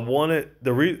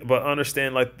 But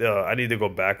understand, like, I need to go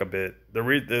back a bit.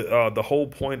 The whole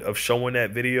point of showing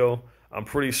that video, I'm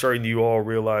pretty certain you all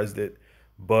realized it,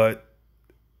 but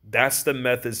that's the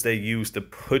methods they use to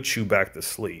put you back to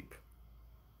sleep.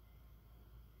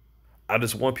 I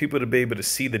just want people to be able to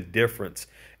see the difference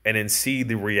and then see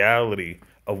the reality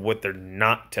of what they're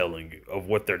not telling you, of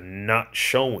what they're not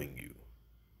showing you.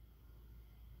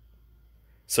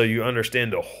 So you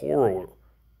understand the horror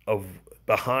of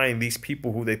behind these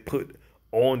people who they put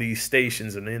on these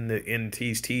stations and in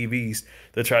these TVs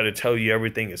to try to tell you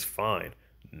everything is fine.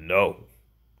 No.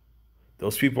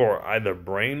 Those people are either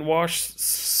brainwashed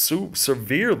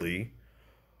severely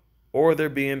or they're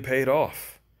being paid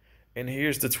off. And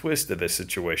here's the twist of this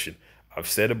situation. I've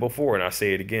said it before and I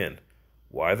say it again.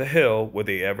 Why the hell would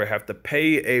they ever have to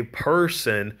pay a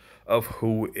person of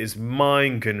who is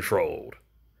mind controlled?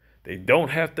 They don't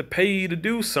have to pay you to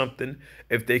do something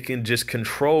if they can just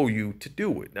control you to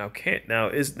do it.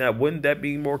 Wouldn't that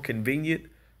be more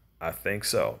convenient? I think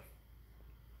so.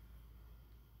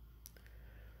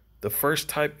 The first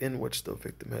type in which the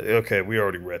victim okay, we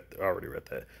already read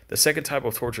that. The second type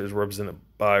of torture is represented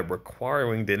by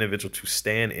requiring the individual to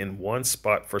stand in one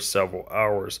spot for several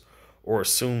hours or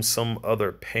assume some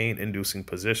other pain-inducing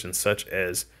position, such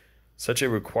a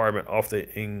requirement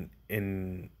often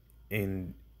engenders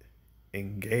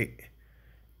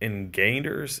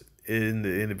in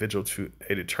the individual to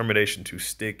a determination to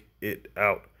stick it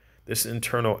out. This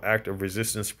internal act of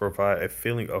resistance provides a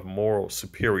feeling of moral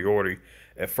superiority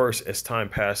at first as time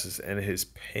passes and his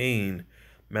pain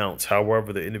mounts.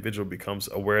 However, the individual becomes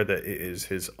aware that it is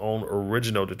his own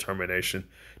original determination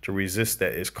to resist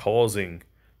that is causing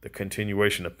the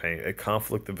continuation of pain. A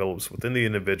conflict develops within the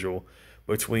individual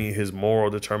between his moral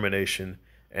determination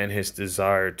and his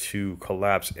desire to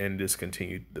collapse and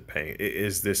discontinue the pain. It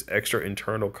is this extra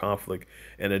internal conflict,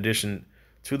 in addition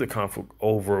to the conflict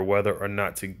over whether or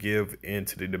not to give in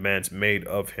to the demands made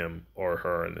of him or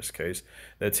her in this case,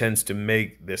 that tends to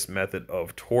make this method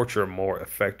of torture more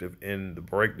effective in the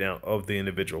breakdown of the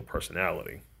individual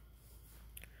personality.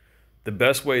 The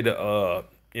best way to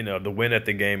to win at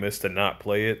the game is to not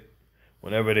play it.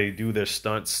 Whenever they do their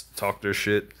stunts, talk their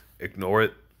shit, ignore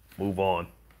it, move on.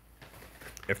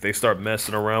 If they start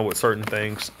messing around with certain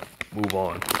things, move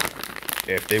on.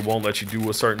 If they won't let you do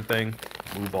a certain thing,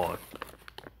 move on.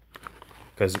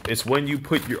 Because it's when you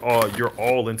put your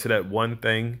all into that one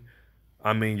thing,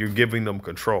 you're giving them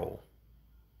control.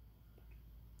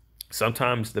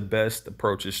 Sometimes the best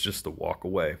approach is just to walk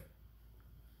away.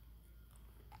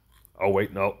 Oh,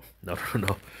 wait, no.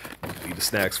 Eat the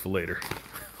snacks for later.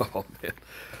 Oh, man.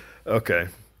 Okay.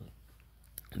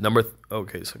 Number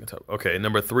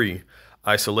 3,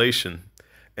 isolation.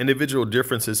 Individual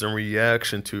differences in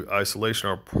reaction to isolation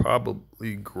are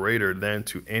probably greater than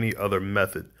to any other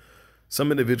method. Some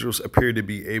individuals appear to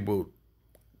be able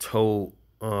to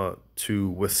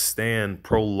withstand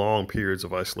prolonged periods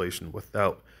of isolation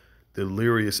without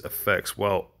deleterious effects,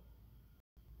 while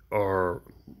our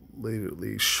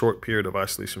lately short period of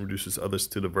isolation reduces others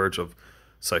to the verge of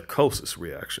psychosis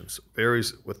reactions.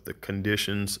 Varies with the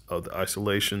conditions of the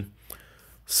isolation.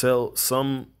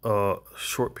 Some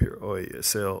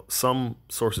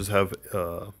sources have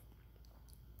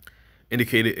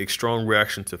indicated a strong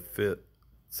reaction to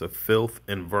filth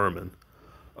and vermin,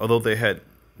 although they had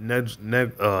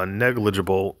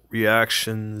negligible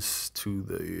reactions to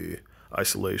the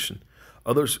isolation.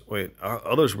 Others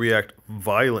react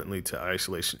violently to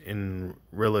isolation in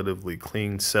relatively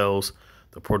clean cells.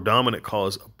 The predominant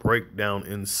cause of breakdown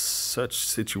in such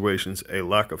situations a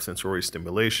lack of sensory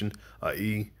stimulation,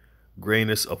 i.e.,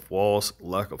 grayness of walls,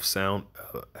 lack of sound,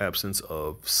 absence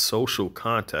of social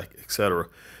contact, etc.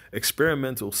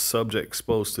 Experimental subjects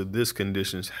exposed to these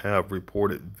conditions have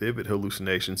reported vivid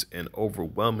hallucinations and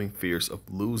overwhelming fears of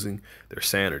losing their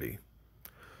sanity.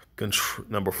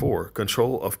 Number 4,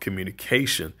 control of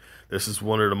communication. This is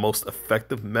one of the most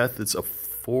effective methods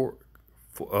for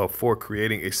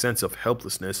creating a sense of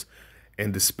helplessness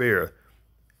and despair.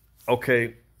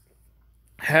 Okay,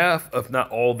 half, if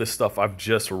not all, this stuff I've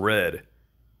just read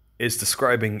is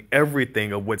describing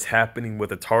everything of what's happening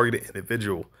with a targeted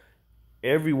individual.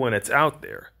 Everyone that's out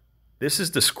there. This is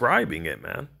describing it,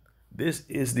 man. This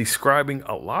is describing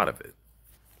a lot of it.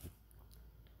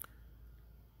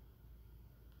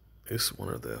 It's one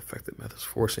of the effective methods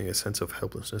forcing a sense of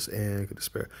helplessness and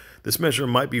despair. This measure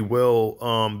might be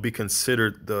be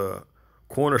considered the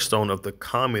cornerstone of the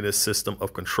communist system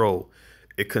of control.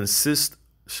 It consists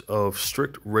of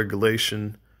strict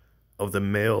regulation of the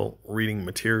mail reading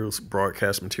materials,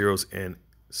 broadcast materials, and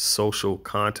social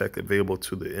contact available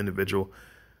to the individual.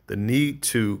 The need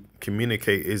to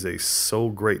communicate is so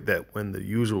great that when the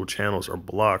usual channels are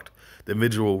blocked, the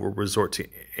individual will resort to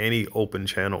any open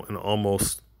channel and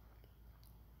almost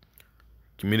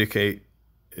communicate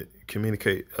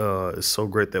is so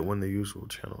great that when the usual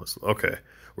channel is okay.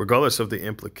 Regardless of the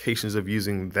implications of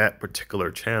using that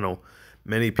particular channel,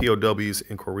 many POWs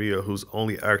in Korea whose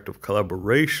only act of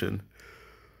collaboration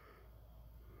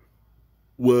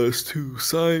was to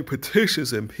sign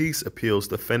petitions and peace appeals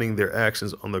defending their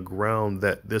actions on the ground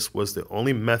that this was the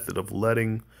only method of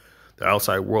letting the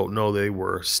outside world know they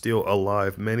were still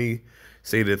alive. Many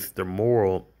say that their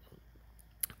moral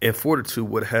and fortitude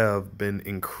would have been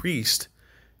increased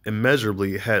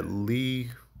immeasurably had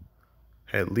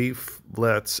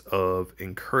leaflets of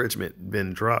encouragement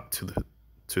been dropped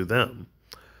to them.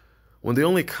 When the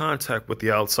only contact with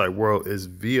the outside world is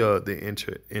via the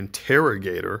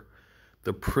interrogator,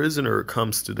 the prisoner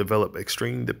comes to develop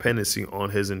extreme dependency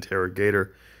on his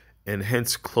interrogator and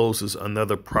hence closes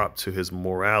another prop to his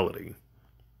morality.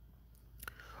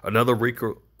 Another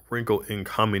wrinkle in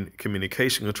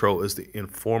communication control is the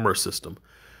informer system.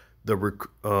 The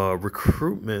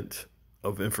recruitment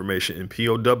of information in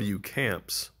POW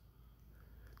camps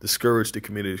discouraged the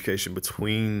communication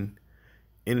between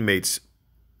inmates,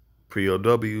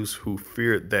 POWs, who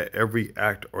feared that every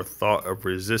act or thought of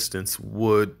resistance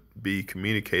would be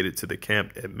communicated to the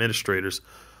camp administrators,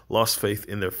 lost faith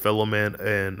in their fellow man,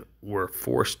 and were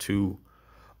forced to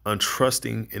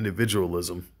untrusting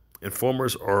individualism.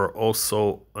 Informers are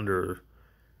also under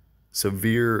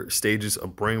severe stages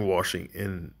of brainwashing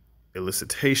and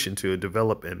elicitation to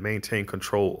develop and maintain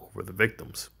control over the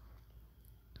victims.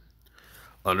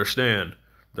 Understand,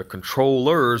 the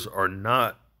controllers are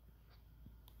not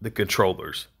the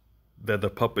controllers. They're the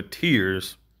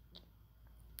puppeteers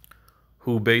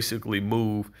who basically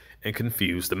move and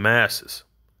confuse the masses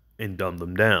and dumb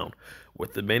them down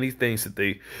with the many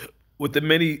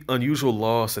unusual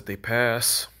laws that they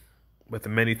pass, with the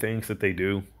many things that they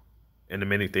do, and the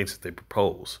many things that they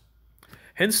propose.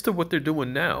 Hence to what they're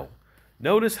doing now.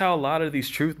 Notice how a lot of these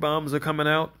truth bombs are coming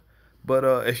out.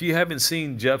 But if you haven't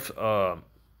seen Jeff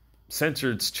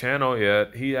Censored's channel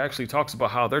yet, he actually talks about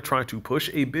how they're trying to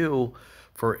push a bill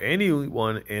for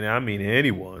anyone, and I mean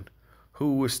anyone,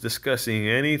 who was discussing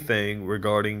anything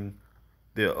regarding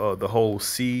the whole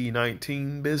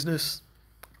C-19 business.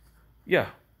 Yeah,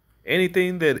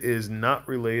 anything that is not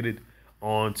related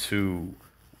onto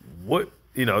what,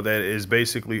 that is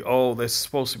basically, oh, that's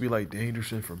supposed to be like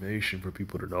dangerous information for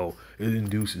people to know. It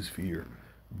induces fear.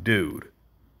 Dude,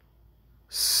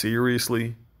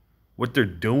 seriously? What they're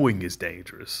doing is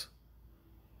dangerous.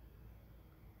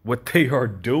 What they are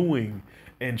doing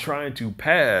and trying to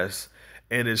pass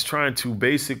and is trying to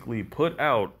basically put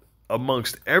out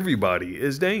amongst everybody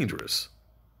is dangerous.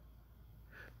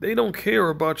 They don't care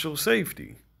about your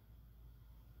safety.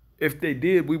 If they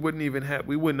did, we would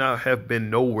not have been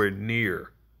nowhere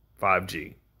near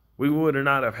 5G. We would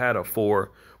not have had a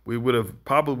 4. We would have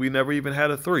probably never even had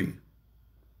a 3.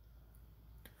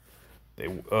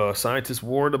 Scientists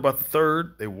warned about the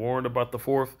 3rd. They warned about the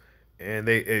 4th, and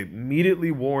they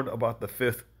immediately warned about the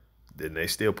 5th. Didn't they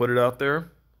still put it out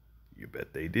there? You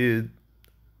bet they did.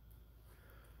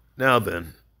 Now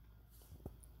then,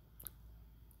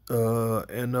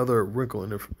 another wrinkle in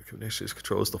the communication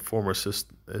control is the informer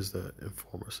system. The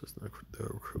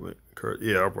recruitment.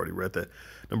 Yeah, I've already read that.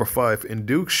 Number 5,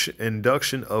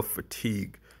 induction of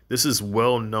fatigue. This is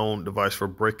well-known device for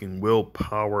breaking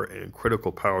willpower and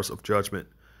critical powers of judgment.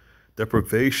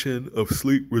 Deprivation of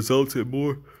sleep results in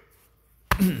more.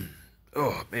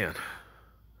 Oh man.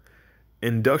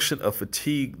 Induction of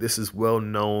fatigue. This is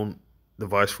well-known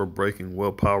device for breaking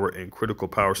willpower and critical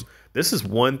powers. This is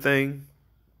one thing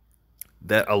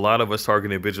that a lot of us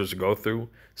target individuals go through,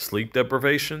 sleep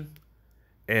deprivation.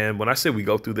 And when I say we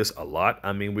go through this a lot,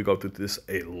 I mean we go through this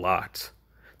a lot.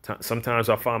 Sometimes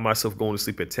I find myself going to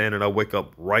sleep at 10 and I wake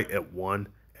up right at 1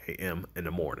 a.m. in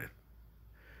the morning.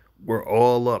 We're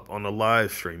all up on the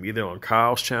live stream, either on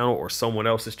Kyle's channel or someone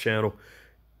else's channel.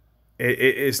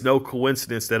 It's no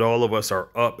coincidence that all of us are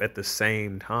up at the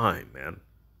same time, man.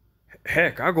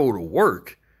 Heck, I go to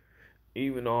work,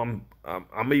 even though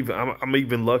I'm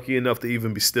even lucky enough to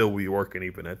even be working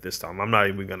even at this time. I'm not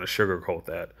even gonna sugarcoat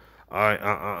that.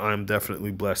 I'm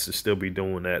definitely blessed to still be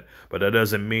doing that, but that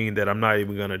doesn't mean that I'm not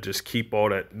even gonna just keep all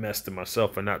that mess to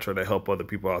myself and not try to help other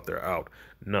people out there out.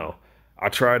 No, I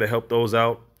try to help those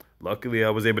out. Luckily, I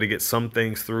was able to get some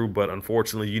things through, but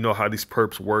unfortunately, you know how these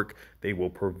perps work. They will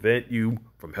prevent you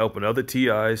from helping other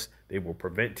TIs. They will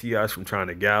prevent TIs from trying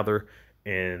to gather,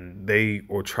 and they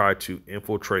will try to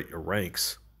infiltrate your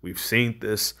ranks. We've seen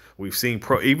this. We've seen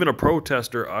even a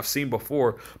protester I've seen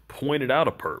before pointed out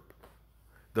a perp.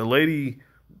 The lady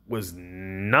was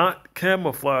not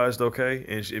camouflaged, okay?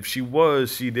 And if she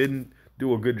was, she didn't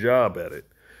do a good job at it.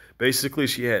 Basically,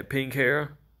 she had pink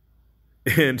hair,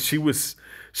 and she was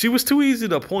too easy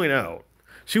to point out.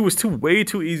 She was way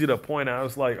too easy to point out. I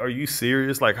was like, are you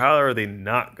serious? Like, how are they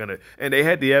not gonna? And they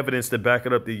had the evidence to back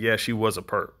it up that, yeah, she was a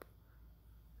perp.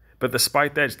 But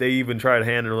despite that, they even tried to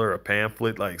hand her a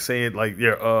pamphlet, like saying, like,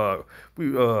 yeah,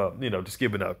 just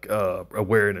giving up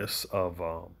awareness of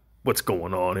what's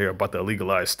going on here about the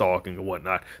legalized stalking and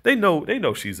whatnot. They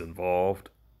know she's involved.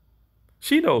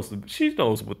 She knows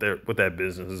what that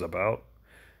business is about.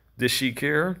 Does she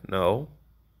care? No.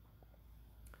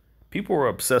 People are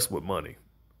obsessed with money.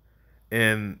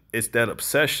 And it's that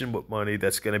obsession with money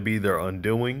that's going to be their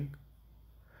undoing.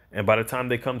 And by the time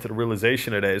they come to the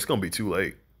realization of that, it's going to be too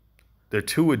late. They're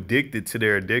too addicted to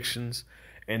their addictions,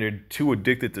 and they're too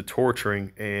addicted to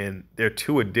torturing, and they're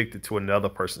too addicted to another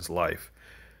person's life.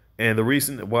 And the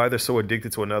reason why they're so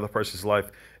addicted to another person's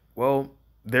life, well,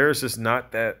 there's just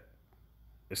not that,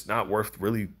 it's not worth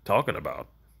really talking about.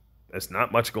 There's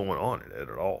not much going on in it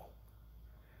at all.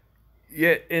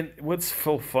 Yeah, and what's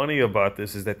so funny about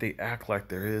this is that they act like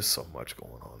there is so much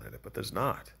going on in it, but there's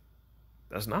not.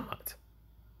 There's not.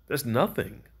 There's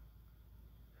nothing.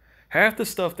 Half the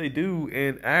stuff they do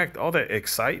and act, all that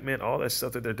excitement, all that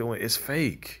stuff that they're doing is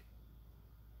fake.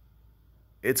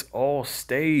 It's all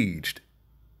staged.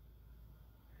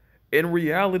 In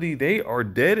reality, they are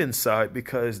dead inside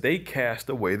because they cast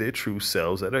away their true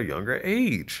selves at a younger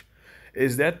age.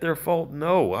 Is that their fault?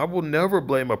 No, I will never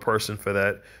blame a person for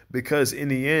that because in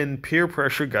the end, peer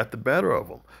pressure got the better of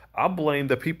them. I blame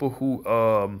the people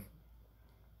who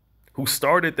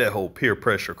started that whole peer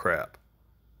pressure crap.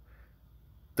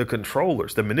 The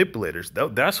controllers, the manipulators.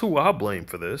 That's who I blame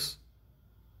for this.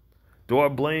 Do I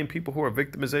blame people who are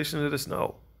victimization of this?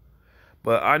 No.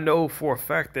 But I know for a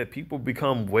fact that people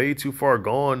become way too far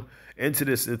gone into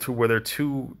this, into where they're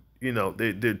too,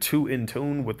 they're too in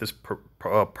tune with this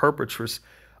perpetrator's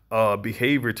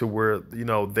behavior to where,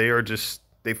 they are just,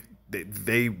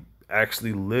 they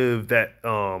actually live that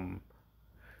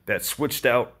switched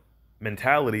out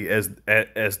mentality as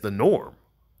the norm,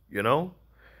 you know?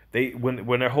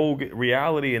 When their whole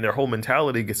reality and their whole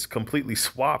mentality gets completely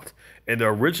swapped and the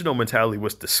original mentality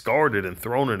was discarded and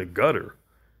thrown in a gutter,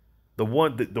 the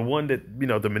one that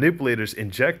the manipulators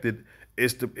injected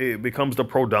it becomes the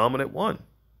predominant one.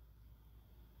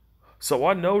 So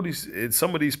I know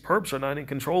some of these perps are not in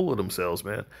control of themselves,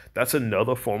 man. That's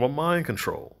another form of mind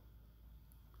control.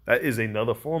 That is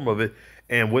another form of it.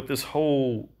 And with this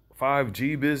whole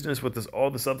 5G business, with all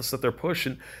this other stuff they're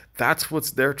pushing, that's what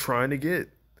they're trying to get.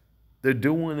 They're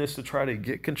doing this to try to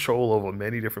get control over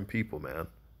many different people, man.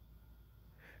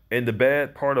 And the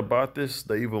bad part about this,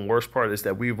 the even worse part, is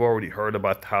that we've already heard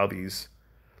about how these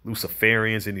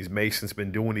Luciferians and these Masons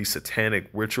been doing these satanic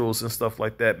rituals and stuff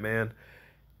like that, man.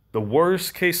 The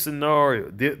worst case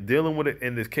scenario, dealing with it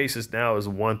in the cases now is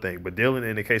one thing, but dealing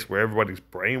in the case where everybody's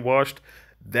brainwashed,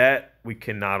 that we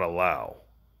cannot allow.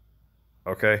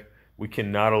 Okay? We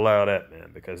cannot allow that,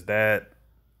 man, because that's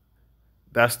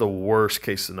the worst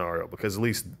case scenario. Because at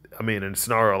least, I mean, in a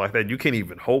scenario like that, you can't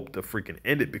even hope to freaking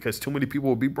end it because too many people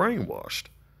will be brainwashed.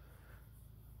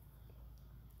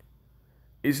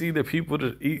 It's either people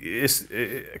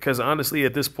because honestly,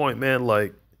 at this point, man,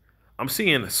 like, I'm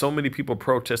seeing so many people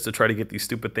protest to try to get these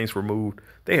stupid things removed.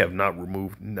 They have not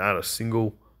removed not a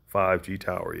single 5G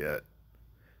tower yet.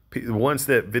 The ones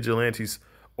that vigilantes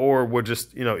or were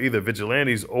just, either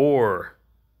vigilantes or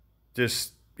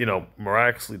just,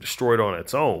 miraculously destroyed on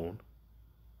its own.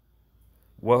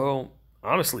 Well,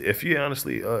 honestly, if you ask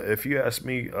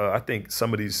me, I think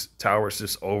some of these towers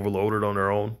just overloaded on their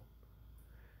own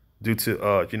due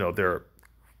to, their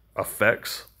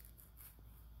effects.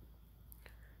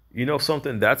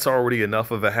 Something that's already enough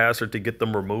of a hazard to get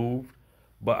them removed.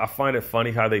 But I find it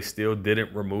funny how they still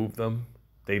didn't remove them.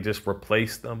 They just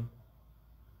replaced them.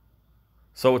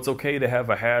 So it's okay to have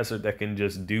a hazard that can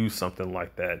just do something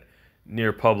like that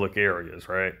near public areas,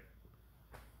 right?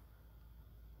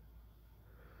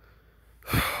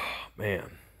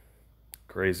 Man,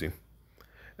 crazy.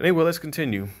 Anyway, let's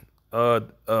continue.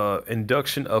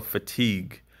 Induction of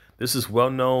fatigue. This is well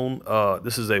known.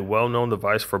 This is a well-known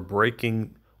device for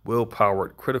breaking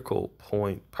will-powered critical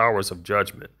point powers of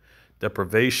judgment.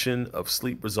 Deprivation of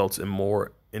sleep results in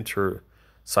more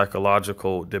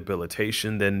psychological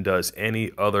debilitation than does any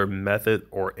other method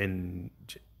or in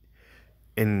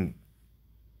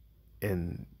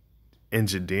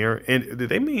engineering. And did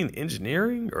they mean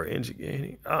engineering or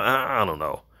engineering? I don't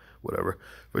know. Whatever.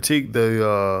 Fatigue.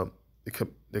 The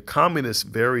communists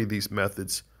vary these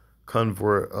methods.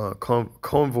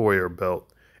 Conveyor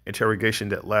belt interrogation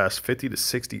that lasts 50 to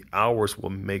 60 hours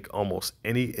will make almost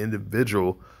any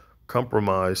individual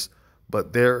compromised,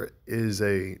 but there is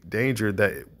a danger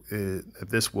that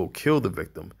this will kill the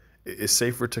victim. It is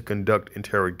safer to conduct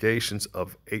interrogations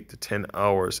of 8 to 10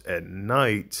 hours at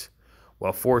night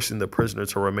while forcing the prisoner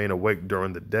to remain awake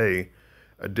during the day.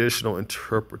 Additional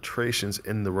interpretations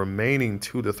in the remaining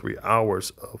 2 to 3 hours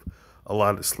of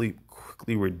allotted sleep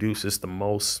quickly reduces the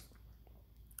most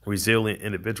resilient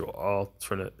individual.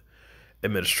 Alternate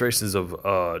administrations of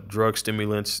drug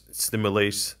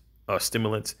stimulates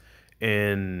stimulants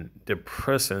and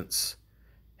depressants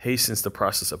hastens the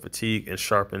process of fatigue and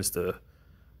sharpens the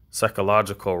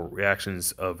psychological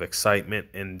reactions of excitement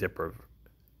and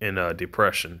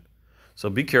depression. So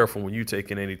be careful when you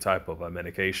taking any type of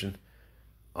medication.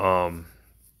 Um,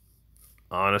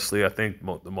 Honestly, I think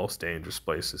the most dangerous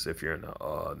place is if you're in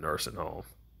a nursing home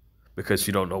because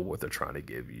you don't know what they're trying to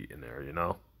give you in there,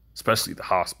 especially the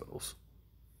hospitals.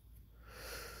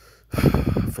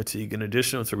 Fatigue, in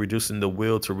addition to reducing the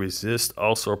will to resist,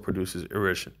 also produces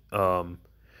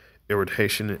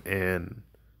irritation and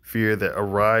fear that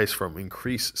arise from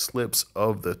increased slips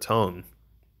of the tongue,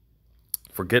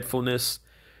 forgetfulness,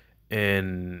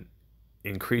 and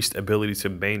increased ability to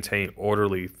maintain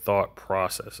orderly thought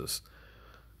processes.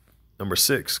 Number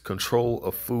 6, control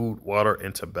of food, water,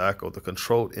 and tobacco. The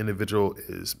controlled individual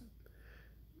is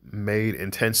made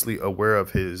intensely aware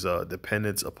of his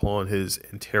dependence upon his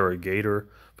interrogator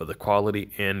for the quality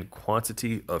and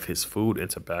quantity of his food and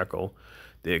tobacco.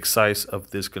 The exercise of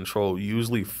this control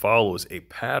usually follows a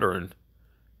pattern.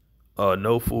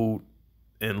 No food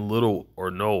and little or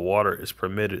no water is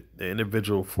permitted the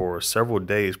individual for several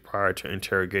days prior to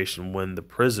interrogation. When the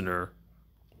prisoner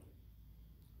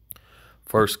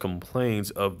first complains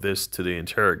of this to the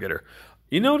interrogator.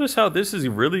 You notice how this is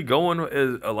really going,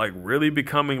 like really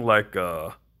becoming like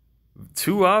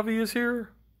too obvious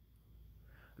here?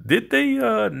 Did they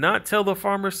not tell the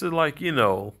farmers to, like,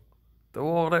 throw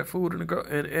all that food in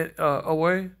the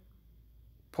away,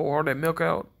 pour all that milk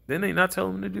out? Didn't they not tell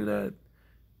them to do that?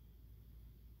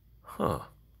 Huh.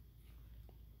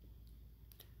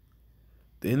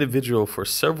 The individual for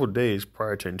several days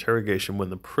prior to interrogation, when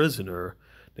the prisoner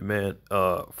demand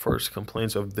first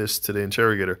complains of this to the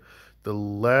interrogator, the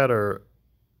latter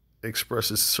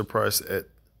expresses surprise at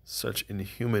such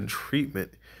inhuman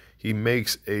treatment. He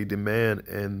makes a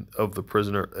demand of the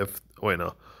prisoner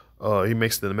he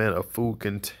makes the demand of food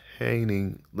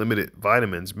containing limited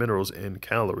vitamins, minerals, and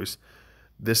calories.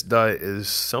 This diet is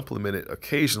supplemented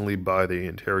occasionally by the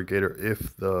interrogator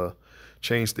if the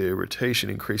irritation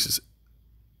increases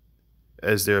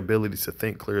as their ability to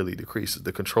think clearly decreases.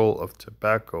 The control of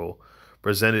tobacco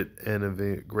presented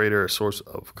a greater source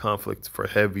of conflict for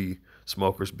heavy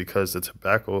smokers because the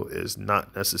tobacco is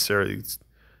not necessarily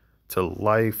to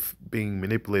life. Being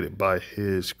manipulated by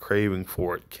his craving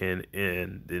for it can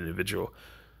end the individual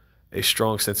a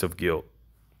strong sense of guilt.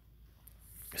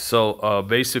 So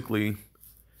basically,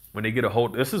 when they get a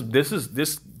hold,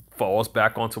 this falls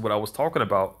back onto what I was talking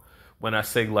about when I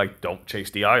say, like, don't chase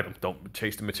the item, don't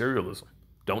chase the materialism,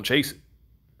 don't chase it,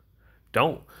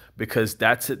 don't, because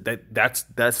that's it.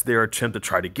 That's their attempt to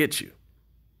try to get you.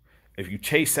 If you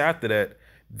chase after that,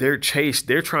 they're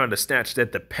trying to snatch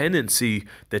that dependency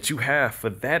that you have for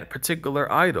that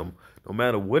particular item, no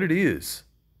matter what it is.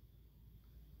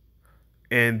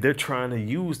 And they're trying to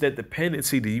use that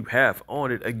dependency that you have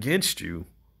on it against you.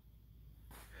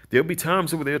 There'll be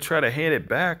times where they'll try to hand it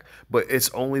back, but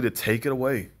it's only to take it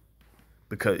away.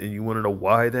 And you want to know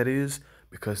why that is?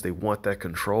 Because they want that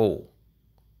control.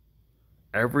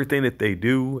 Everything that they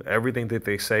do, everything that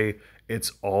they say,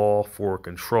 it's all for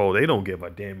control. They don't give a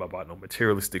damn about no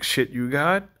materialistic shit you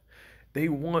got. They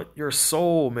want your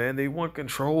soul, man. They want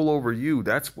control over you.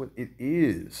 That's what it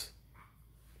is.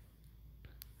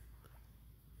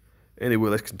 Anyway,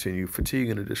 let's continue. Fatigue,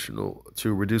 in addition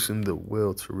to reducing the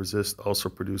will to resist, also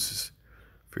produces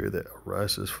fear that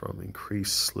arises from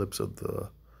increased slips of the...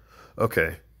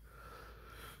 Okay.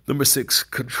 Number 6,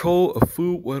 control of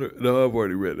food, water. No, I've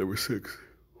already read number 6.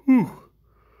 Whew.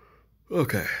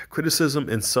 Okay. Criticism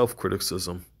and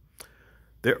self-criticism.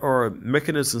 There are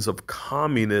mechanisms of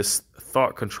communist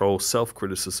thought control.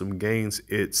 Self-criticism gains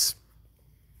its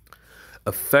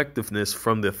effectiveness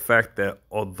from the fact that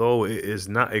although it is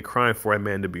not a crime for a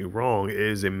man to be wrong, it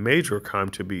is a major crime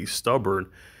to be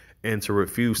stubborn and to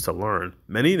refuse to learn.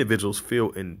 Many individuals feel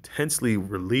intensely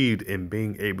relieved in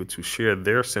being able to share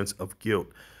their sense of guilt.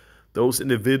 Those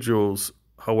individuals,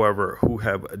 however, who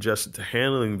have adjusted to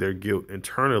handling their guilt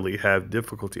internally have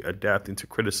difficulty adapting to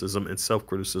criticism and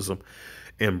self-criticism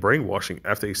and brainwashing.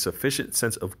 After a sufficient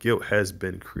sense of guilt has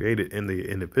been created in the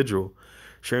individual,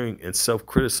 sharing and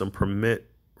self-criticism permit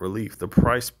relief. The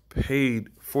price paid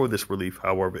for this relief,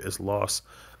 however, is loss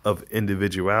of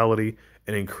individuality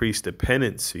and increased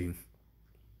dependency.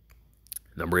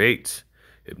 Number 8,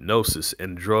 hypnosis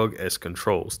and drug as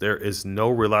controls. There is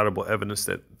no reliable evidence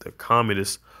that the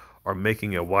communists are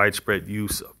making a widespread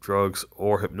use of drugs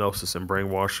or hypnosis and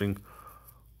brainwashing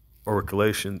or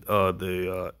regulation.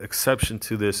 The exception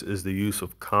to this is the use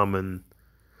of common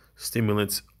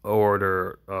stimulants or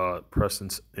their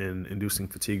presence in inducing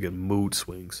fatigue and mood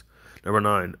swings. Number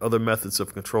 9, other methods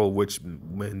of control which,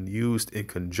 when used in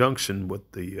conjunction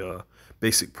with the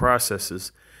basic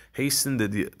processes, hasten the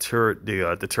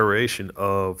deterioration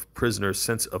of prisoners'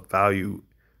 sense of value.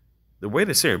 The way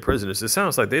they're saying prisoners, it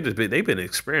sounds like they've been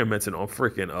experimenting on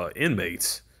freaking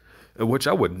inmates, which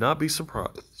I would not be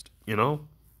surprised. You know,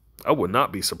 I would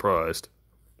not be surprised.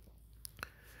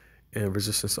 And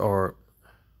resistance are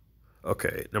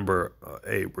okay. Number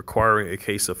 8, requiring a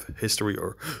case of history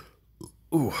or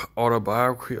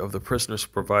autobiography of the prisoners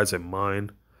provides a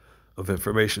mine of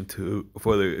information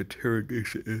for the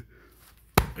interrogation.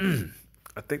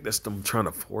 I think that's them trying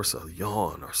to force a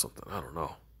yawn or something. I don't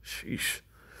know. Sheesh.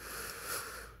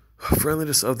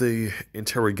 Friendliness of the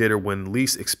interrogator when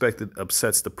least expected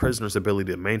upsets the prisoner's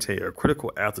ability to maintain a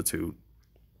critical attitude.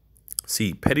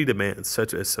 See, petty demands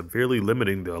such as severely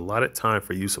limiting the allotted time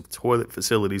for use of toilet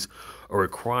facilities or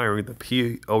requiring the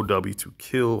POW to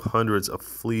kill hundreds of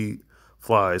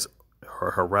flies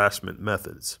or harassment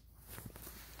methods.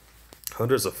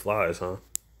 Hundreds of flies, huh?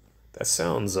 That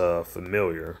sounds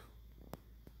familiar.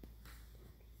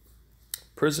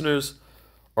 Prisoners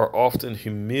are often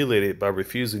humiliated by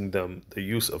refusing them the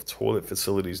use of toilet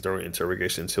facilities during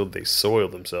interrogation until they soil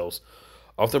themselves.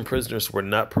 Often prisoners were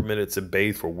not permitted to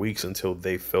bathe for weeks until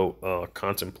they felt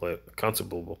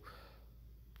contemplable,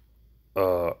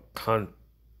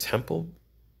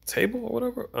 table or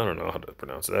whatever. I don't know how to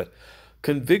pronounce that.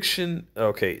 Conviction.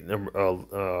 Okay,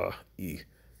 number E.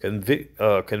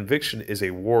 Conviction is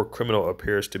a war criminal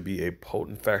appears to be a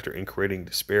potent factor in creating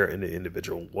despair in the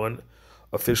individual. One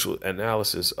official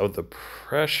analysis of the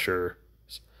pressures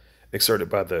exerted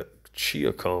by the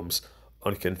Chiacoms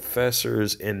on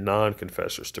confessors and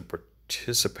non-confessors to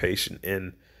participation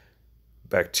in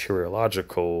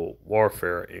bacteriological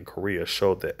warfare in Korea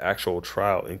showed that actual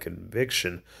trial and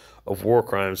conviction of war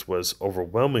crimes was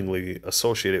overwhelmingly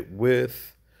associated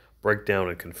with breakdown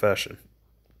and confession.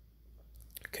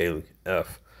 Kaylee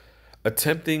F.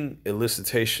 Attempting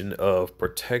elicitation of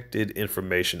protected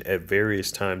information at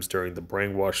various times during the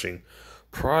brainwashing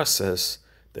process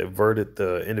diverted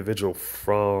the individual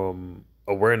from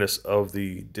awareness of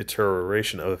the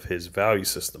deterioration of his value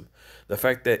system. The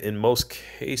fact that in most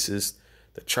cases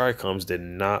the Chicoms did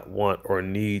not want or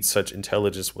need such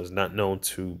intelligence was not known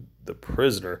to the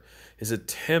prisoner. His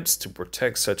attempts to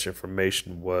protect such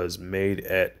information was made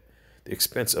at the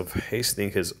expense of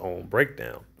hastening his own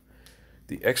breakdown.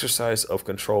 The exercise of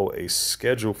control, a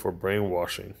schedule for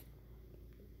brainwashing.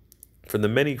 From the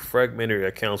many fragmentary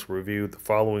accounts reviewed, the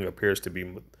following appears to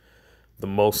be the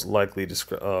most likely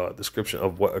description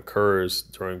of what occurs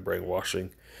during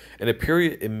brainwashing. In a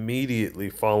period immediately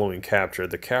following capture,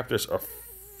 the captors are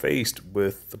faced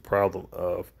with the problem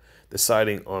of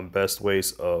deciding on best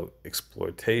ways of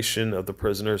exploitation of the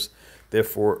prisoners.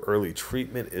 Therefore, early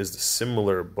treatment is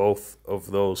similar both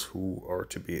of those who are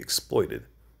to be exploited.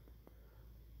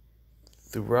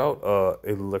 Throughout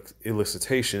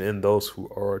elicitation in those who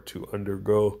are to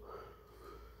undergo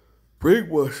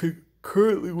brainwashing,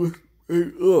 currently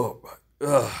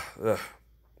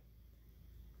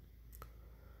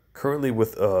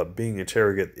with being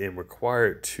interrogated and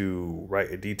required to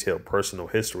write a detailed personal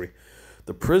history,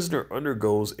 the prisoner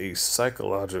undergoes a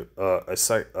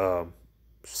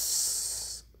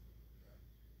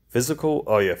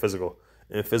physical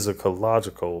and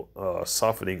physiological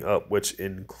softening up, which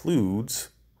includes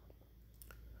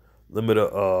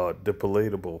limited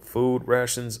depalatable food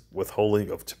rations, withholding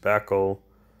of tobacco,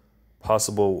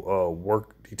 possible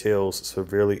work details,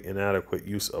 severely inadequate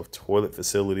use of toilet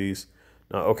facilities.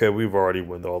 Now, okay, we've already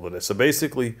went all of this. So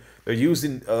basically, they're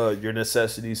using your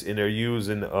necessities and they're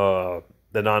using the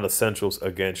non-essentials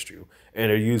against you, and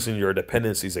they're using your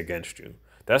dependencies against you.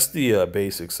 That's the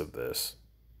basics of this.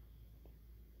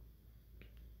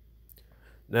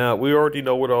 Now, we already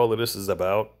know what all of this is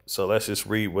about, so let's just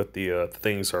read what the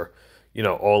things are,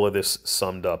 all of this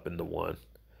summed up into one.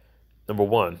 Number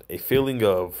 1, a feeling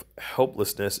of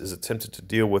helplessness is attempted to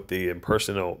deal with the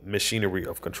impersonal machinery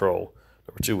of control.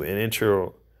 Number 2, an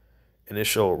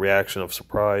initial reaction of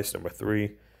surprise. Number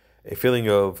 3, a feeling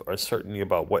of uncertainty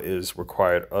about what is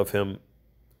required of him.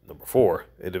 Number 4,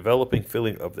 a developing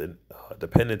feeling of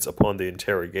dependence upon the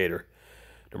interrogator.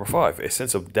 Number 5, a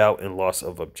sense of doubt and loss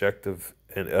of objectivity.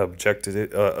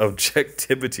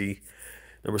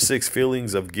 Number 6,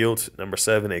 feelings of guilt. Number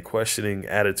 7, a questioning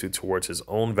attitude towards his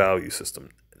own value system.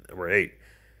 Number 8,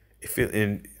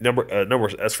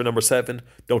 as for number 7,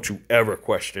 don't you ever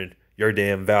question your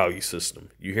damn value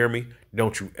system. You hear me?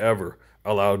 Don't you ever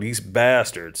allow these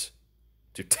bastards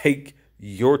to take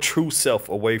your true self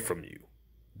away from you.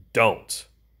 Don't.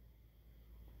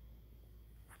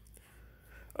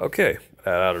 Okay,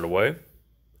 that out of the way.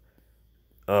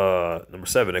 Number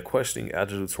seven, a questioning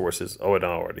attitude towards his. Oh, no,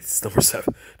 already. It's number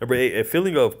seven. Number eight, a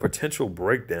feeling of potential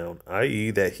breakdown,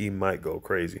 i.e., that he might go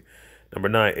crazy. Number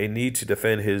nine, a need to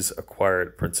defend his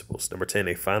acquired principles. Number 10,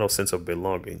 a final sense of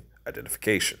belonging,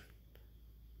 identification.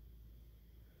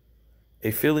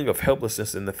 A feeling of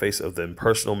helplessness in the face of the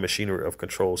impersonal machinery of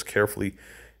controls carefully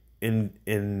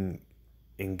in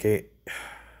engage.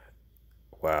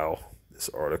 Wow, this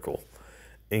article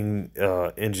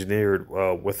engineered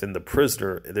within the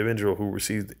prisoner, the individual who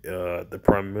received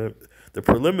the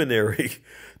preliminary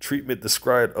treatment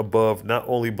described above not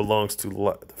only belongs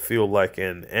to feel like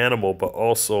an animal, but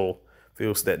also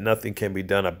feels that nothing can be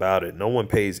done about it. No one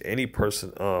pays any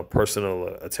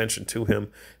personal attention to him.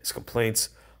 His complaints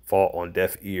fall on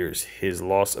deaf ears. His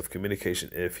loss of communication,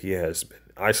 if he has been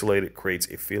isolated, creates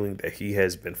a feeling that he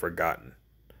has been forgotten.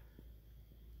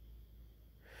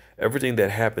 Everything that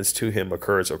happens to him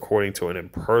occurs according to an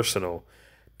impersonal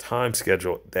time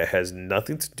schedule that has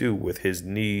nothing to do with his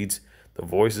needs. The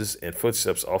voices and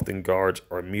footsteps often guards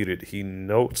are muted. He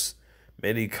notes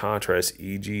many contrasts,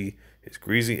 e.g., his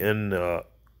greasy and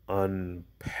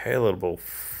unpalatable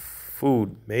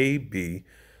food may be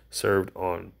served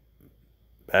on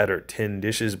battered tin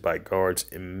dishes by guards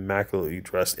immaculately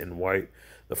dressed in white.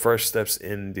 The first steps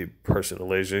in the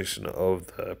personalization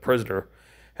of the prisoner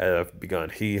have begun.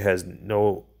 He has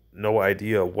no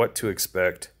idea what to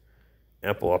expect.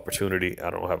 Ample opportunity. I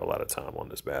don't have a lot of time on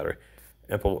this battery.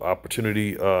 Ample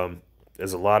opportunity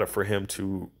is allotted for him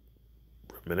to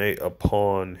ruminate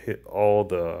upon all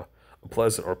the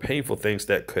unpleasant or painful things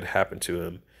that could happen to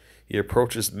him. He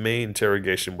approaches main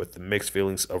interrogation with the mixed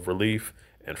feelings of relief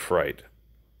and fright.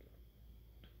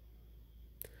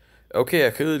 Okay, I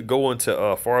could go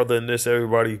into farther than this,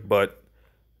 everybody, but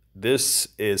this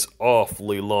is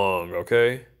awfully long,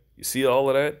 okay? You see all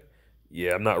of that?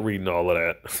 Yeah, I'm not reading all of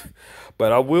that.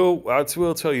 But I will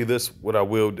tell you this, what I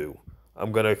will do.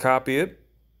 I'm going to copy it,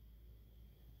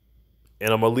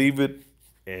 and I'm going to leave it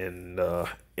in the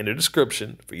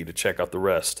description for you to check out the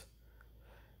rest.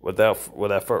 With that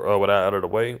out of the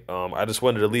way, I just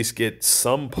wanted to at least get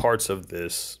some parts of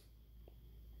this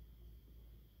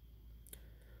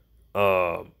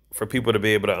for people to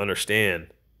be able to understand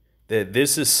that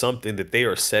this is something that they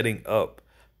are setting up,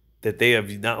 that they have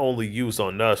not only used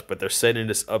on us, but they're setting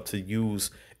this up to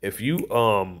use. If you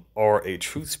are a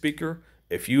truth speaker,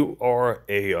 if you are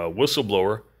a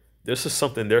whistleblower, this is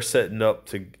something they're setting up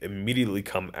to immediately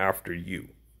come after you.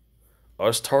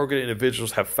 Us targeted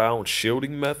individuals have found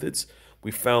shielding methods.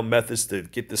 We found methods to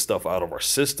get this stuff out of our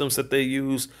systems that they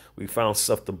use. We found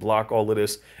stuff to block all of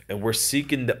this. And we're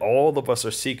seeking all of us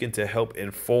are seeking to help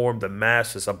inform the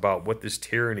masses about what this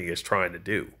tyranny is trying to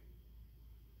do.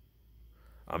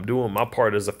 I'm doing my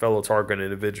part as a fellow targeted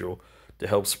individual to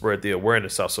help spread the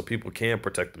awareness out so people can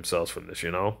protect themselves from this,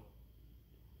 you know?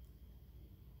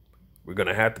 We're going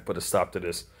to have to put a stop to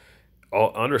this.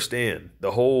 Understand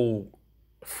the whole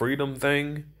freedom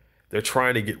thing, they're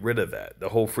trying to get rid of that. The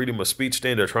whole freedom of speech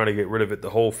thing, they're trying to get rid of it. The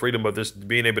whole freedom of this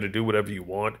being able to do whatever you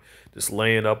want, just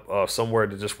laying up somewhere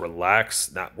to just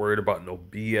relax, not worried about no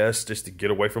BS, just to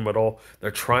get away from it all. They're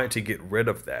trying to get rid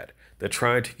of that. They're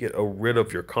trying to get rid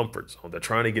of your comfort zone. They're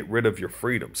trying to get rid of your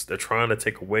freedoms. They're trying to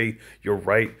take away your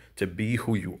right to be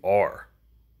who you are.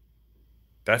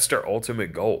 That's their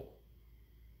ultimate goal.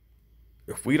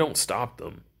 If we don't stop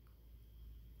them,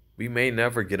 we may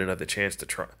never get another chance to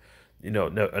try,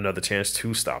 another chance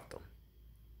to stop them.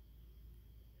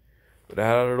 With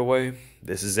that out of the way,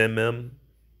 this is MM.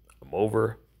 I'm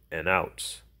over and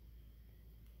out.